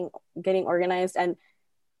way of getting organized. And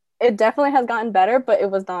it definitely has gotten better, but it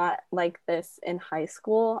was not like this in high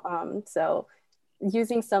school. So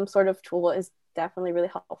using some sort of tool is definitely really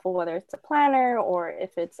helpful, whether it's a planner or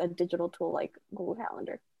if it's a digital tool like Google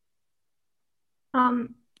Calendar. To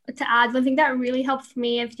add, one thing that really helps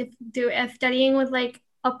me if studying with like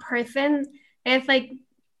a person, if like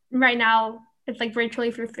right now it's like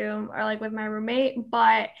virtually through Zoom or like with my roommate,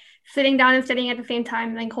 but sitting down and studying at the same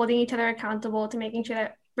time, like holding each other accountable to making sure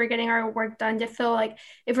that we're getting our work done. Just so like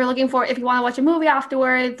if we want to watch a movie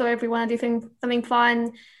afterwards, or if we want to do something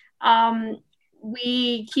fun,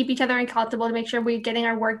 we keep each other accountable to make sure we're getting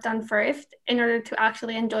our work done first in order to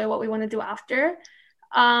actually enjoy what we want to do after.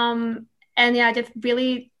 And yeah, just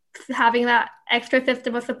really having that extra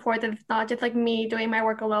system of support that's not just like me doing my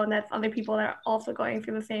work alone, that's other people that are also going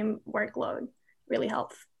through the same workload really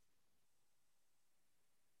helps.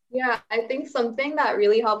 Yeah, I think something that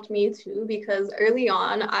really helped me too, because early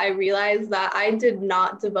on, I realized that I did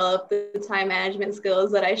not develop the time management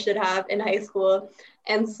skills that I should have in high school.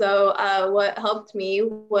 And so what helped me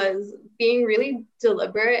was being really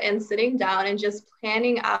deliberate and sitting down and just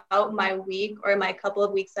planning out my week or my couple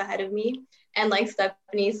of weeks ahead of me. And like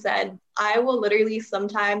Stephanie said, I will literally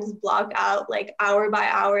sometimes block out like hour by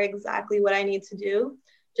hour exactly what I need to do,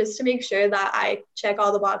 just to make sure that I check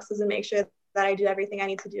all the boxes and make sure that I do everything I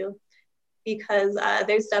need to do. Because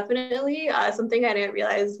there's definitely something I didn't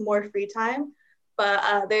realize, more free time,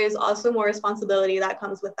 but there's also more responsibility that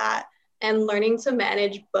comes with that. And learning to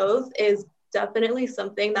manage both is definitely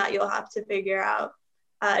something that you'll have to figure out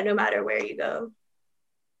no matter where you go.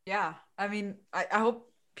 Yeah, I mean, I hope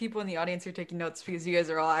people in the audience are taking notes, because you guys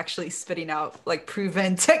are all actually spitting out like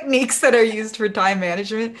proven techniques that are used for time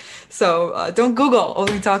management. So don't Google,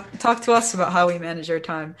 only talk to us about how we manage our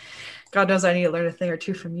time. God knows I need to learn a thing or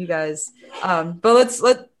two from you guys. But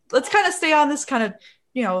let's kind of stay on this kind of,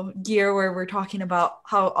 gear where we're talking about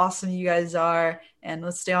how awesome you guys are, and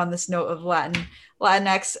let's stay on this note of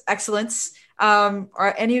Latinx excellence.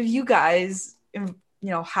 Are any of you guys,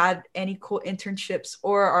 had any cool internships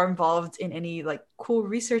or are involved in any like cool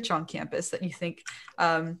research on campus that you think,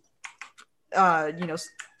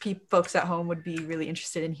 folks at home would be really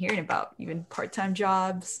interested in hearing about, even part-time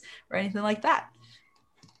jobs or anything like that?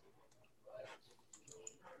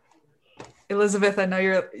 Elizabeth, I know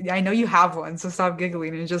you have one, so stop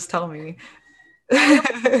giggling and just tell me.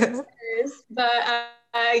 But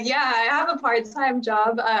I have a part-time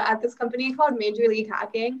job at this company called Major League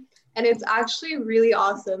Hacking, and it's actually really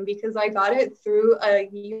awesome because I got it through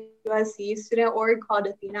a USC student org called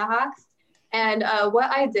Athena Hacks. And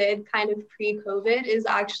what I did kind of pre-COVID is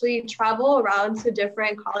actually travel around to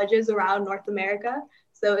different colleges around North America,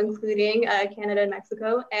 so including Canada and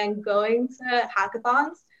Mexico, and going to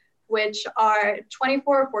hackathons, which are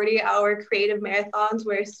 24 or 40-hour creative marathons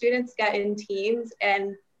where students get in teams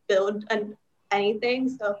and build anything.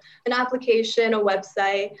 So an application, a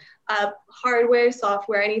website, hardware,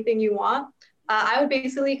 software, anything you want. I would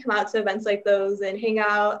basically come out to events like those and hang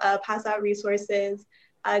out, pass out resources,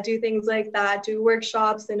 do things like that, do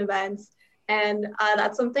workshops and events. And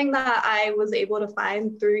that's something that I was able to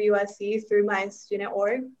find through USC, through my student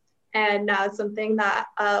org. And now it's something that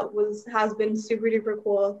has been super duper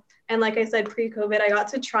cool. And like I said, pre-COVID, I got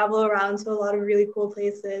to travel around to a lot of really cool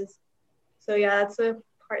places. So yeah, that's a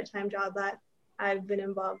part-time job that I've been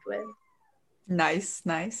involved with. Nice.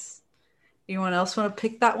 Anyone else want to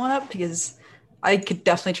pick that one up? Because I could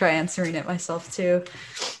definitely try answering it myself too.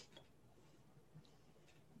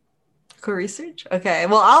 Cool research? Okay,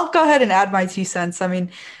 well, I'll go ahead and add my 2 cents. I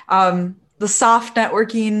mean, the soft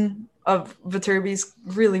networking of Viterbi is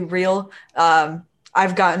really real. I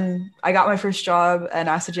got my first job at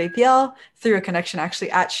NASA JPL through a connection actually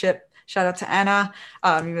at SHIP. Shout out to Anna,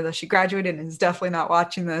 even though she graduated and is definitely not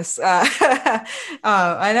watching this.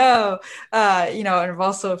 I know, and I've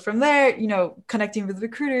also from there, connecting with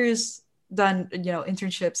recruiters, done,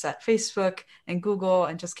 internships at Facebook and Google,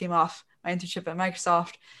 and just came off my internship at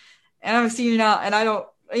Microsoft. And I'm a senior now, and I don't,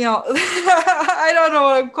 I don't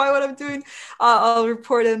know quite what I'm doing. I'll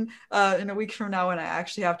report in a week from now when I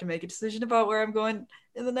actually have to make a decision about where I'm going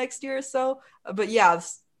in the next year or so. But yeah, I'm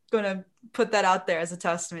going to put that out there as a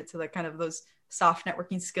testament to like kind of those soft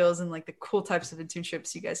networking skills and like the cool types of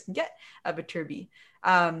internships you guys can get at Viterbi.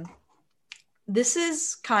 this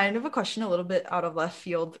is kind of a question a little bit out of left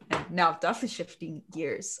field, and now definitely shifting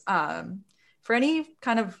gears. For any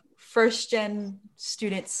kind of first-gen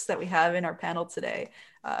students that we have in our panel today,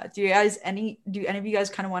 do any of you guys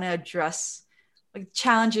kind of want to address like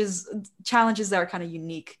challenges that are kind of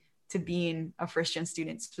unique to being a first-gen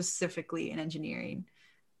student, specifically in engineering?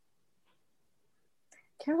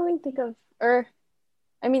 Can't really think of,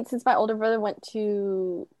 since my older brother went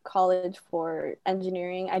to college for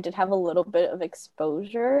engineering, I did have a little bit of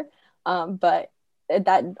exposure, but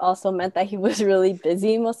that also meant that he was really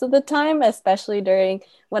busy most of the time, especially during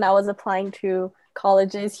when I was applying to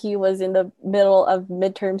colleges. He was in the middle of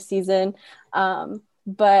midterm season.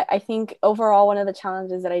 But I think overall, one of the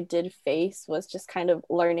challenges that I did face was just kind of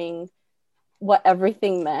learning what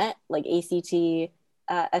everything meant, like ACT,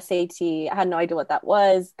 SAT. I had no idea what that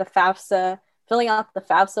was. The FAFSA, filling out the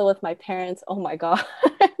FAFSA with my parents. Oh my God,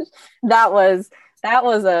 that was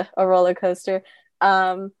a roller coaster.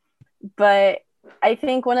 But I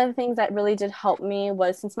think one of the things that really did help me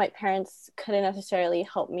was, since my parents couldn't necessarily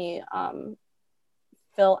help me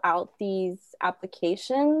fill out these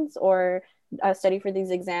applications or study for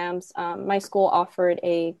these exams, my school offered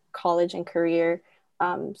a college and career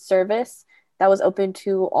service that was open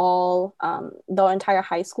to all, the entire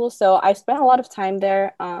high school. So I spent a lot of time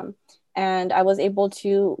there, and I was able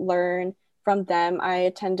to learn from them. I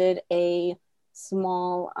attended a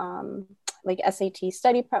small SAT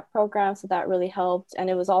study prep program, so that really helped, and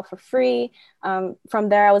it was all for free. From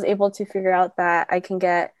there, I was able to figure out that I can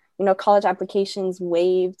get college applications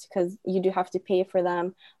waived because you do have to pay for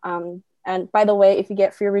them. And by the way, if you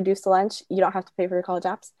get free or reduced lunch, you don't have to pay for your college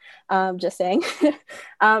apps. Just saying.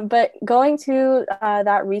 But going to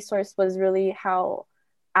that resource was really how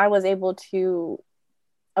I was able to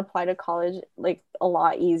apply to college like a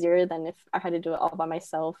lot easier than if I had to do it all by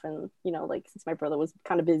myself. And, since my brother was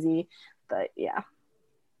kind of busy, but yeah.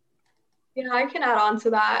 Yeah, I can add on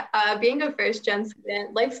to that. Being a first-gen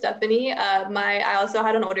student, like Stephanie, I also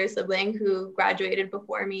had an older sibling who graduated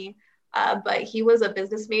before me. But he was a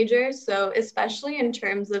business major. So especially in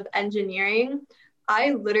terms of engineering,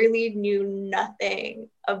 I literally knew nothing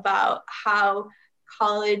about how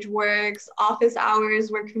college works. Office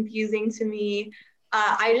hours were confusing to me.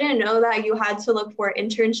 I didn't know that you had to look for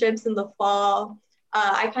internships in the fall.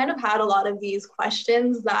 I kind of had a lot of these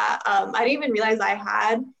questions that I didn't even realize I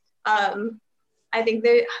had. I think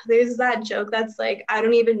there's that joke that's like, I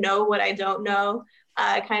don't even know what I don't know.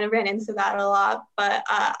 I kind of ran into that a lot, but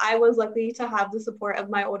I was lucky to have the support of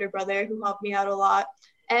my older brother who helped me out a lot.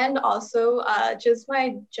 And also just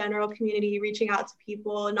my general community, reaching out to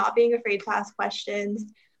people, not being afraid to ask questions.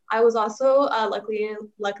 I was also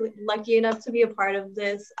lucky enough to be a part of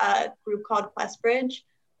this group called QuestBridge,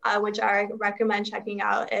 which I recommend checking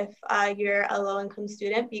out if you're a low-income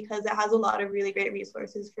student, because it has a lot of really great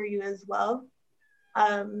resources for you as well.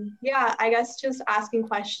 I guess just asking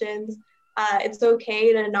questions. It's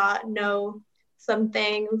okay to not know some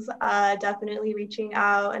things. Definitely reaching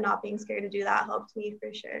out and not being scared to do that helped me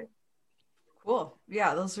for sure. Cool.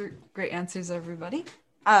 Yeah, those are great answers, everybody.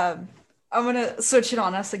 I'm going to switch it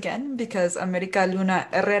on us again because America Luna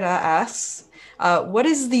Herrera asks, what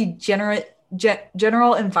is the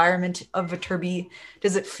general environment of Viterbi?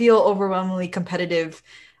 Does it feel overwhelmingly competitive?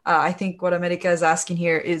 I think what America is asking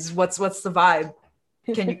here is what's the vibe?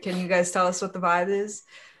 Can you guys tell us what the vibe is?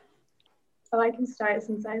 Oh, I can start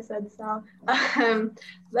since I said so.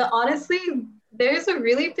 But honestly, there's a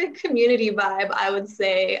really big community vibe, I would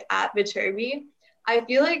say, at Viterbi. I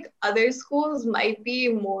feel like other schools might be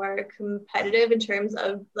more competitive in terms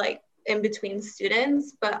of like in between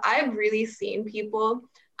students, but I've really seen people.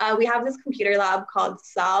 We have this computer lab called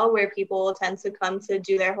SAL where people tend to come to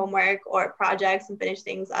do their homework or projects and finish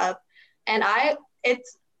things up. And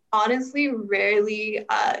it's honestly rarely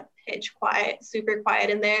pitch quiet, super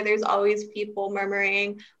quiet in there. There's always people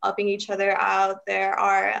murmuring, helping each other out. There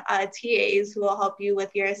are TAs who will help you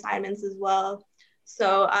with your assignments as well.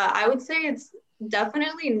 So I would say it's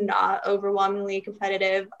definitely not overwhelmingly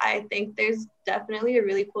competitive. I think there's definitely a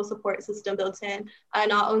really cool support system built in,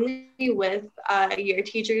 not only with your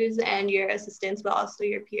teachers and your assistants, but also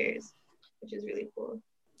your peers, which is really cool.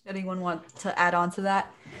 Anyone want to add on to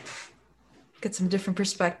that? Get some different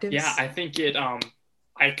perspectives? Yeah, I think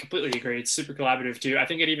I completely agree. It's super collaborative too. I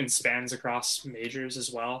think it even spans across majors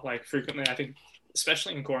as well. Like frequently, I think,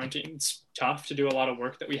 especially in quarantine, it's tough to do a lot of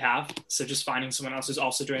work that we have. So just finding someone else who's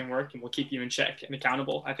also doing work and will keep you in check and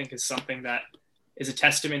accountable, I think is something that is a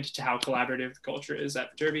testament to how collaborative the culture is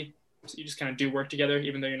at Viterbi. So you just kind of do work together,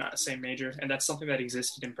 even though you're not the same major. And that's something that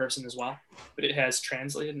existed in person as well, but it has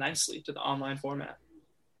translated nicely to the online format.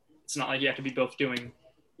 It's not like you have to be both doing,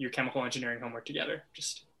 your chemical engineering homework together.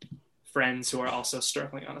 Just friends who are also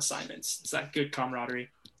struggling on assignments. It's that good camaraderie.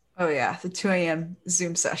 Oh yeah, the 2 a.m.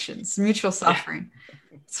 Zoom sessions, mutual suffering.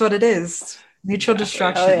 Yeah. That's what it is. Mutual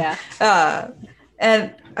destruction. Oh yeah.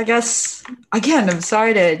 And I guess, again, I'm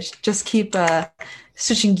sorry to just keep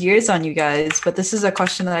switching gears on you guys, but this is a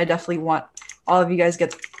question that I definitely want all of you guys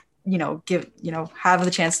have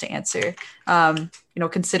the chance to answer.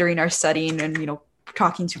 Considering our setting and,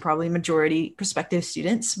 talking to probably majority prospective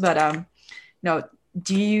students, but,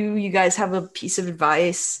 do you guys have a piece of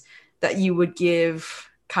advice that you would give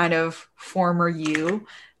kind of former you,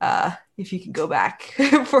 if you can go back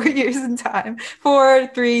 4 years in time,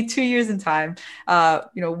 2 years in time,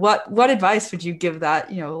 what advice would you give that,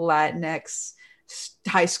 Latinx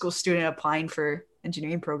high school student applying for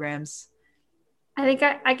engineering programs? I think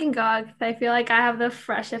I can go because I feel like I have the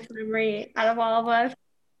freshest memory out of all of us.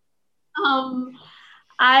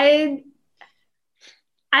 I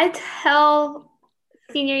tell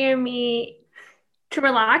senior year me to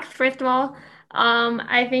relax, first of all.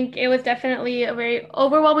 I think it was definitely a very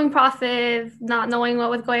overwhelming process, not knowing what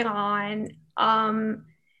was going on,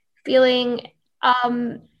 feeling,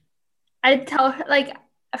 I'd tell her, like,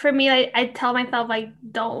 for me, I'd tell myself, like,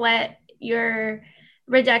 don't let your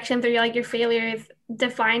rejections or your failures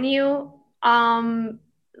define you.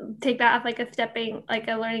 Take that as like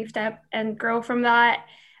a learning step and grow from that.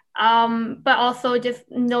 But also just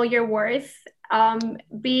know your worth.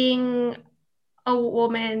 Being a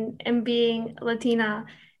woman and being Latina,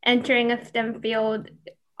 entering a STEM field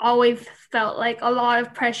always felt like a lot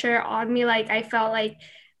of pressure on me. Like I felt like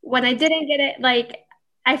when I didn't get it, like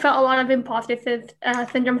I felt a lot of imposter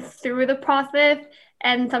syndrome through the process.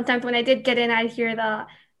 And sometimes when I did get in, I'd hear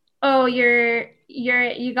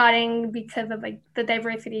you got in because of like the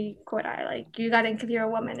diversity quota, like you got in because you're a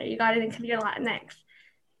woman or you got in because you're Latinx.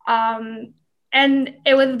 And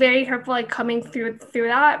it was very hurtful, like coming through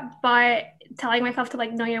that, but telling myself to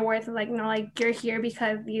like know your worth and like, like you're here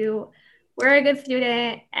because you were a good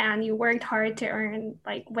student and you worked hard to earn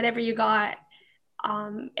like whatever you got.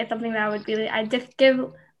 It's something that I just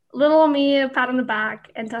give little me a pat on the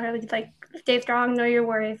back and tell her just like stay strong, know your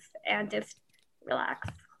worth, and just relax.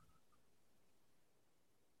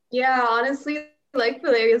 Yeah, honestly, like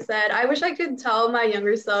Valeria said, I wish I could tell my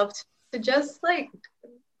younger self to just like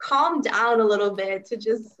calm down a little bit, to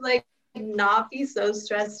just like not be so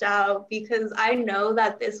stressed out, because I know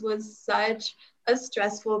that this was such a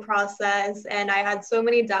stressful process and I had so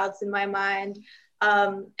many doubts in my mind.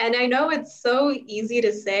 And I know it's so easy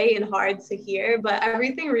to say and hard to hear, but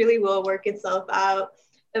everything really will work itself out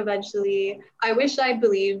eventually. I wish I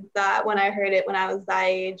believed that when I heard it when I was that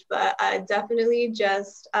age, but definitely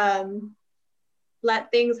just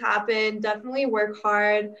let things happen, definitely work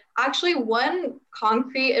hard. Actually, one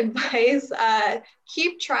concrete advice,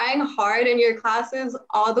 keep trying hard in your classes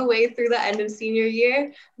all the way through the end of senior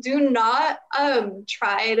year. Do not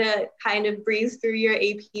try to kind of breeze through your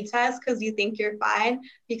AP test because you think you're fine,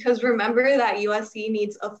 because remember that USC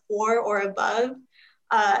needs a 4 or above.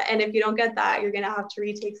 And if you don't get that, you're going to have to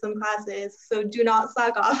retake some classes. So do not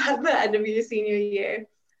slack off at the end of your senior year.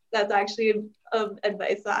 That's actually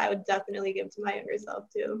advice that I would definitely give to my younger self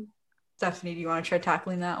too. Stephanie, do you want to try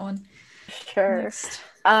tackling that one? Sure. Next.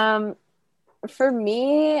 For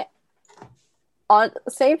me, on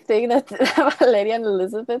same thing that Valeria and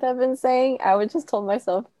Elizabeth have been saying, I would just tell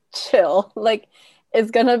myself, chill. Like,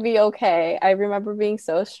 it's going to be okay. I remember being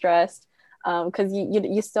so stressed because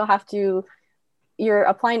you still have to, you're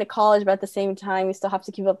applying to college, but at the same time, you still have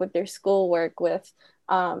to keep up with your schoolwork, with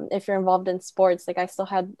if you're involved in sports. Like I still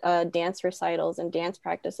had dance recitals and dance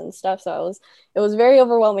practice and stuff. So it was very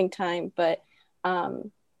overwhelming time, but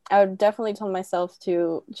I would definitely tell myself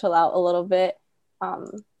to chill out a little bit.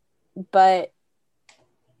 But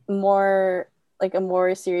more like a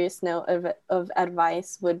more serious note of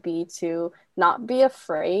advice would be to not be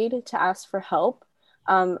afraid to ask for help.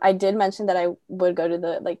 I did mention that I would go to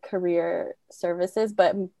the like career services,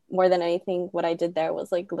 but more than anything, what I did there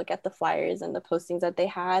was like look at the flyers and the postings that they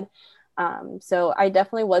had. So I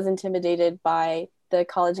definitely was intimidated by the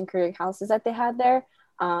college and career counselors that they had there.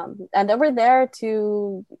 And they were there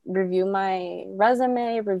to review my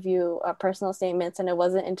resume, review personal statements. And it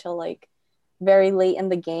wasn't until like very late in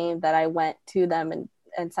the game that I went to them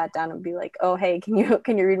and sat down and be like, oh, hey, can you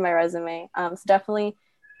read my resume? So definitely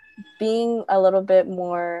being a little bit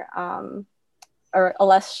more or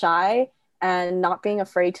less shy and not being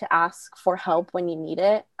afraid to ask for help when you need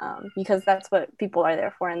it, because that's what people are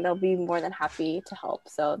there for and they'll be more than happy to help.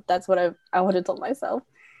 So that's what I would have told myself.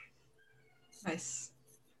 Nice.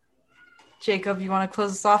 Jacob, you want to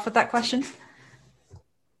close us off with that question?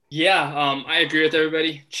 Yeah, I agree with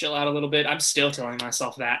everybody. Chill out a little bit. I'm still telling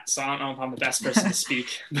myself that, so I don't know if I'm the best person to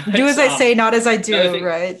speak. But, do as I say, not as I do,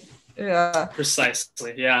 right? Yeah.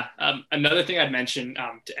 Precisely, yeah. Another thing I'd mention,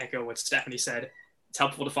 to echo what Stephanie said, it's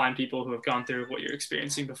helpful to find people who have gone through what you're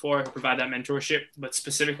experiencing before, who provide that mentorship. But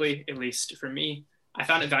specifically, at least for me, I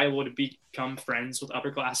found it valuable to become friends with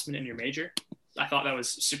upperclassmen in your major. I thought that was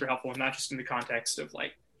super helpful, not just in the context of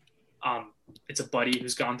like, it's a buddy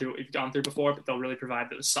who's gone through what we've gone through before, but they'll really provide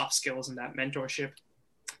those soft skills and that mentorship.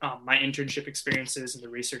 My internship experiences and the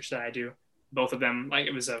research that I do, both of them, like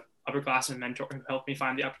it was a upperclassman mentor who helped me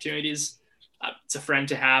find the opportunities. It's a friend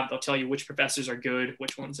to have. They'll tell you which professors are good,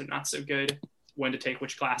 which ones are not so good, when to take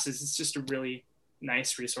which classes. It's just a really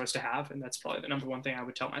nice resource to have. And that's probably the number one thing I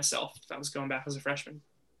would tell myself if I was going back as a freshman,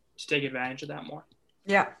 to take advantage of that more.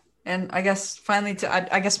 Yeah. And I guess finally to add,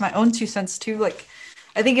 I guess my own 2 cents too, like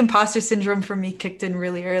I think imposter syndrome for me kicked in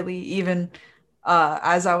really early, even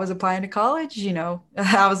as I was applying to college. You know,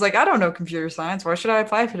 I was like, I don't know computer science. Why should I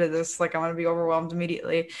apply for this? Like, I'm going to be overwhelmed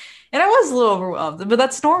immediately. And I was a little overwhelmed, but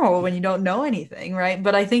that's normal when you don't know anything, right?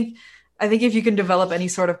 But I think if you can develop any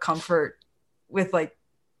sort of comfort with, like,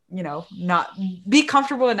 you know, not be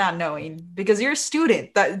comfortable in not knowing, because you're a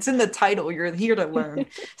student, that it's in the title, you're here to learn.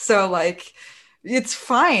 So like, it's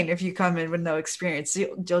fine if you come in with no experience.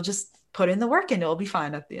 You'll just put in the work and it'll be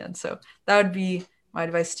fine at the end. So that would be my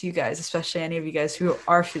advice to you guys, especially any of you guys who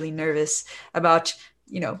are feeling nervous about,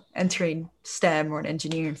 you know, entering STEM or an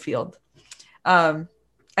engineering field. I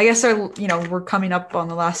guess we're coming up on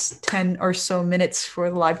the last 10 or so minutes for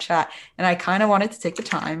the live chat, and I kind of wanted to take the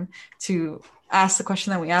time to ask the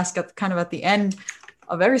question that we ask at the end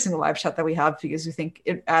of every single live chat that we have, because we think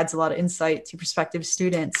it adds a lot of insight to prospective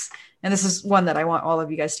students. And this is one that I want all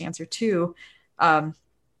of you guys to answer too.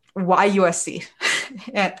 Why USC?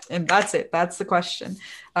 and that's it. That's the question.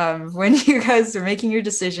 When you guys are making your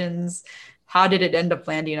decisions, how did it end up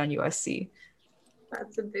landing on USC?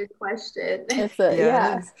 That's a big question.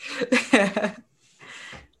 Yeah.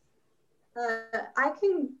 I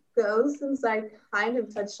can go since I kind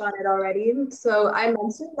of touched on it already. So I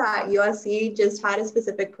mentioned that USC just had a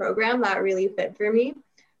specific program that really fit for me.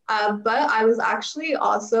 But I was actually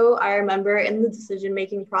also, I remember in the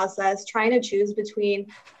decision-making process, trying to choose between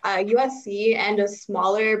USC and a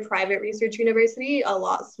smaller private research university, a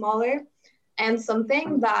lot smaller. And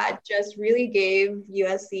something that just really gave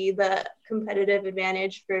USC the competitive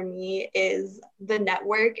advantage for me is the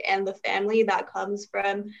network and the family that comes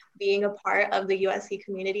from being a part of the USC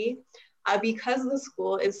community. Because the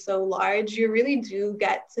school is so large, you really do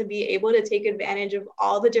get to be able to take advantage of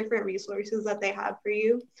all the different resources that they have for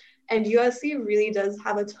you. And USC really does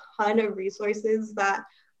have a ton of resources that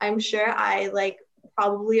I'm sure I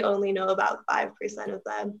probably only know about 5% of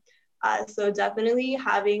them. So definitely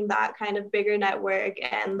having that kind of bigger network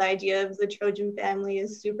and the idea of the Trojan family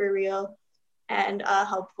is super real and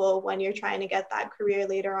helpful when you're trying to get that career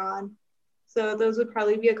later on. So those would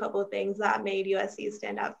probably be a couple of things that made USC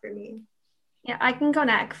stand out for me. Yeah, I can go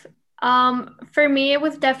next. For me, it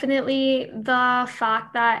was definitely the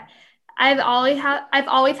fact that I've always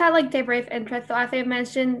had like diverse interests. So as I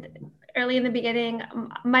mentioned early in the beginning,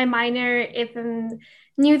 my minor is in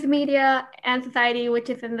news media and society,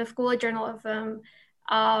 which is in the School of Journalism.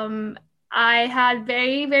 I had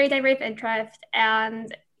very, very diverse interests,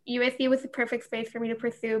 and USC was the perfect space for me to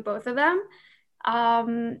pursue both of them.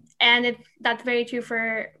 And that's very true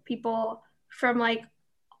for people from like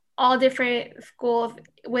all different schools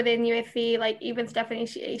within USC. Like even Stephanie,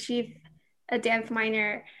 she's a dance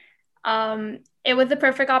minor. It was the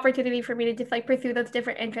perfect opportunity for me to just like pursue those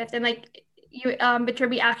different interests, and like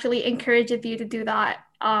Viterbi actually encourages you to do that.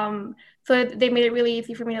 So they made it really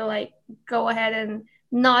easy for me to like go ahead and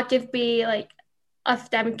not just be like a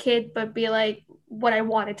STEM kid, but be like what I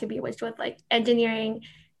wanted to be, which was like engineering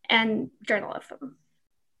and journalism.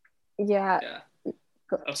 Yeah.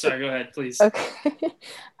 Oh, sorry, go ahead, please. Okay.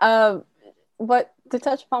 What to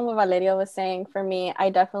touch upon what Valeria was saying, for me, I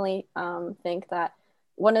definitely think that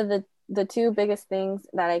one of the two biggest things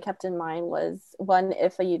that I kept in mind was, one,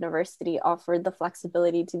 if a university offered the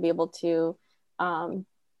flexibility to be able to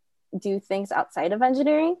do things outside of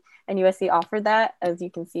engineering, and USC offered that. As you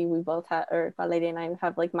can see, we both have, or Valeria and I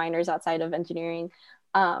have like minors outside of engineering,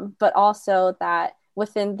 but also that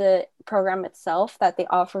within the program itself, that they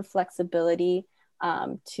offer flexibility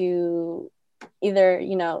to either,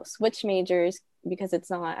 you know, switch majors, because it's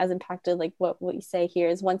not as impacted. Like what you say here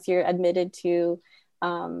is, once you're admitted to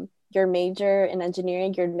your major in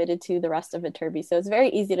engineering, you're admitted to the rest of Viterbi. So it's very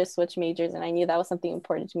easy to switch majors. And I knew that was something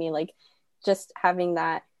important to me, like just having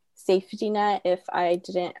that safety net. If I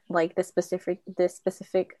didn't like this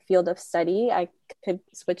specific field of study, I could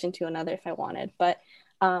switch into another if I wanted. But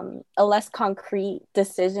a less concrete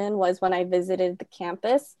decision was when I visited the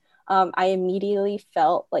campus. I immediately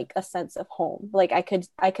felt like a sense of home. Like I could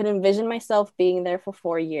envision myself being there for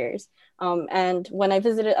 4 years. And when I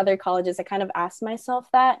visited other colleges, I kind of asked myself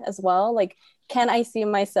that as well. Like, can I see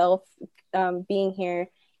myself being here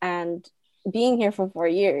for 4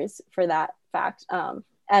 years for that fact?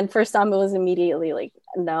 And for some, it was immediately like,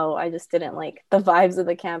 no, I just didn't like the vibes of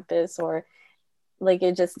the campus, or like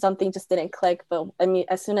something just didn't click. But I mean,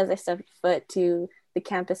 as soon as I stepped foot to the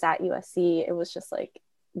campus at USC, it was just like,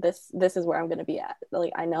 this is where I'm going to be at.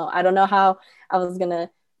 Like, I don't know how I was going to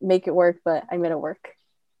make it work, but I made it work.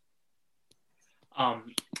 I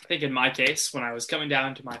think in my case, when I was coming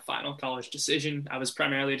down to my final college decision, I was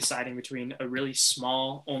primarily deciding between a really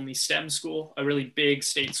small only STEM school, a really big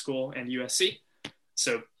state school, and USC.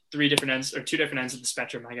 So two different ends of the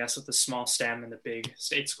spectrum, I guess, with the small STEM and the big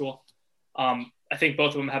state school. I think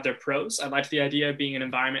both of them have their pros. I liked the idea of being an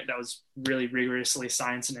environment that was really rigorously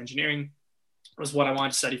science and engineering. Was what I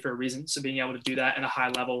wanted to study for a reason. So being able to do that at a high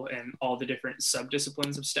level in all the different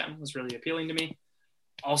sub-disciplines of STEM was really appealing to me.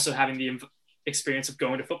 Also having the experience of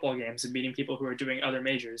going to football games and meeting people who are doing other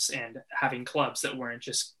majors and having clubs that weren't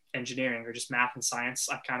just engineering or just math and science.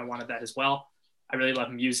 I kind of wanted that as well. I really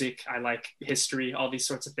love music. I like history, all these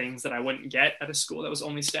sorts of things that I wouldn't get at a school that was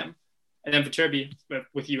only STEM. And then Viterbi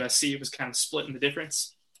with USC was kind of split in the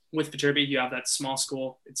difference. With Viterbi, you have that small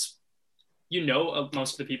school. It's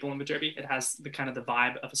most of the people in Viterbi. It has the kind of the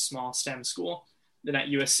vibe of a small STEM school. Then at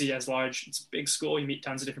USC as large, it's a big school. You meet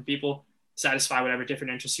tons of different people, satisfy whatever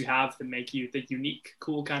different interests you have that make you the unique,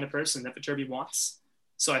 cool kind of person that Viterbi wants.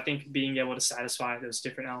 So I think being able to satisfy those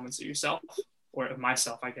different elements of yourself, or of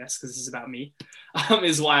myself, I guess, because this is about me,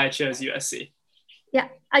 is why I chose USC. Yeah,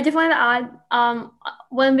 I just wanted to add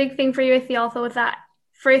one big thing for USC also was that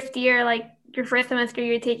first year, like your first semester,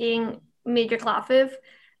 you're taking major classes.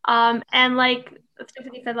 And like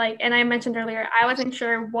Stephanie said, like, and I mentioned earlier, I wasn't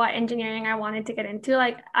sure what engineering I wanted to get into.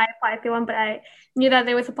 Like, I applied to one, but I knew that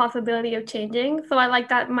there was a possibility of changing. So I like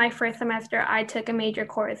that my first semester I took a major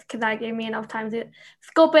course because that gave me enough time to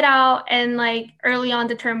scope it out and like early on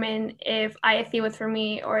determine if ISE was for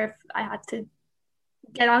me or if I had to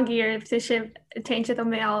get on gears to change to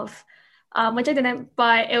something else, which I didn't.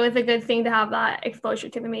 But it was a good thing to have that exposure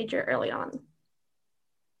to the major early on.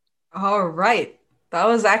 All right. That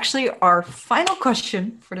was actually our final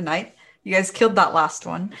question for tonight. You guys killed that last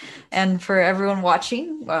one. And for everyone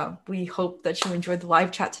watching, we hope that you enjoyed the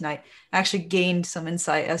live chat tonight. I actually gained some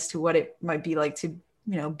insight as to what it might be like to,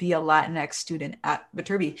 be a Latinx student at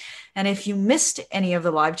Viterbi. And if you missed any of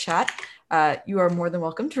the live chat, you are more than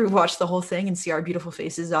welcome to watch the whole thing and see our beautiful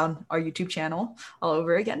faces on our YouTube channel all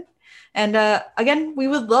over again. And again, we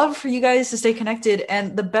would love for you guys to stay connected.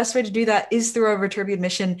 And the best way to do that is through our Viterbi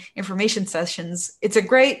admission information sessions. It's a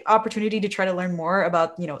great opportunity to try to learn more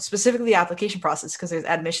about, specifically the application process because there's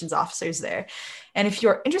admissions officers there. And if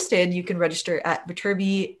you're interested, you can register at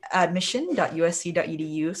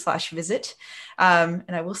viterbiadmission.usc.edu/visit. And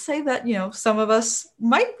I will say that, some of us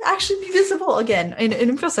might actually be visible again in an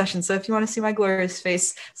info session. So if you want to see my glorious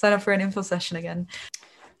face, sign up for an info session again.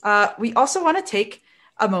 We also want to take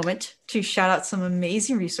a moment to shout out some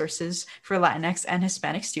amazing resources for Latinx and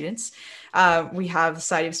Hispanic students. We have the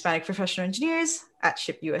Society of Hispanic Professional Engineers at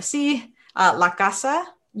SHIP USC, La Casa,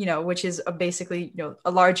 which is basically,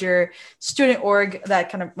 a larger student org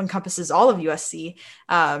that kind of encompasses all of USC.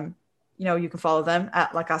 You can follow them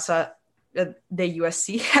at La Casa de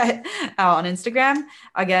USC on Instagram.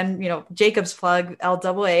 Again, Jacob's plug,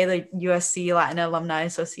 LAA, the USC Latin Alumni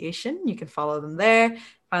Association. You can follow them there.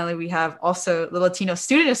 Finally, we have also the Latino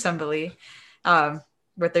Student Assembly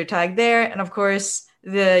with their tag there. And of course,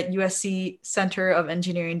 the USC Center of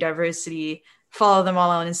Engineering Diversity. Follow them all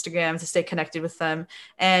on Instagram to stay connected with them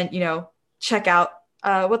and, check out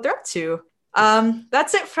what they're up to.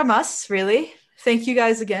 That's it from us, really. Thank you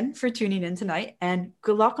guys again for tuning in tonight and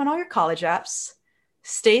good luck on all your college apps.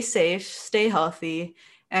 Stay safe, stay healthy,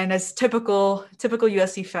 and as typical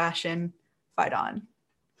USC fashion, fight on.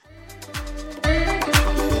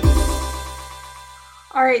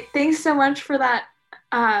 All right, thanks so much for that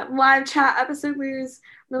live chat episode. It was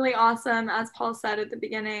really awesome, as Paul said at the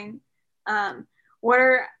beginning. What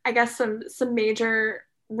are, I guess, some major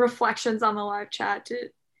reflections on the live chat?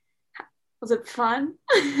 Was it fun?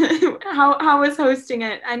 How was hosting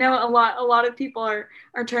it? I know a lot of people are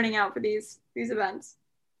turning out for these events.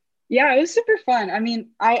 Yeah, it was super fun. I mean,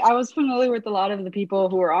 I was familiar with a lot of the people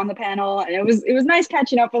who were on the panel, and it was nice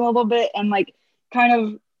catching up a little bit and like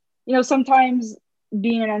kind of, sometimes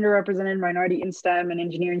being an underrepresented minority in STEM and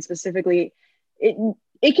engineering specifically,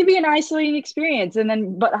 it can be an isolating experience.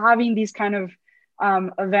 But having these kind of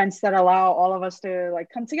events that allow all of us to like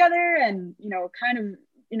come together and,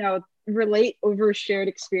 relate over shared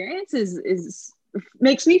experience is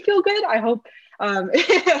makes me feel good. I hope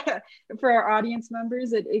for our audience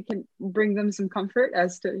members, it can bring them some comfort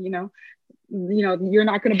as to, you're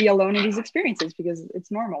not going to be alone in these experiences because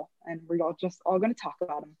it's normal and we're all going to talk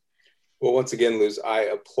about them. Well, once again, Luz, I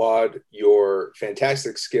applaud your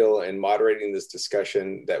fantastic skill in moderating this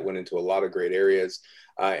discussion that went into a lot of great areas.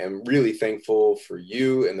 I am really thankful for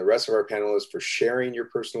you and the rest of our panelists for sharing your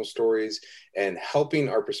personal stories and helping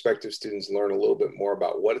our prospective students learn a little bit more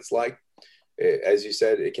about what it's like. As you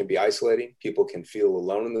said, it can be isolating. People can feel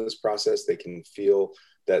alone in this process. They can feel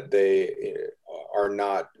that they are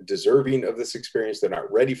not deserving of this experience. They're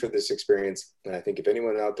not ready for this experience. And I think if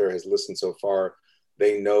anyone out there has listened so far,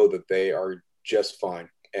 they know that they are just fine.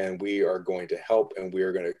 And we are going to help, and we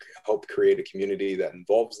are going to help create a community that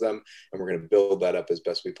involves them. And we're going to build that up as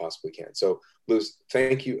best we possibly can. So Luz,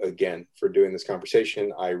 thank you again for doing this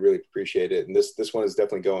conversation. I really appreciate it. And this one is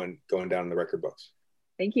definitely going down in the record books.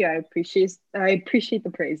 Thank you. I appreciate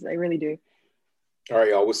the praise. I really do. All right,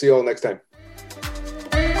 y'all. We'll see you all next time.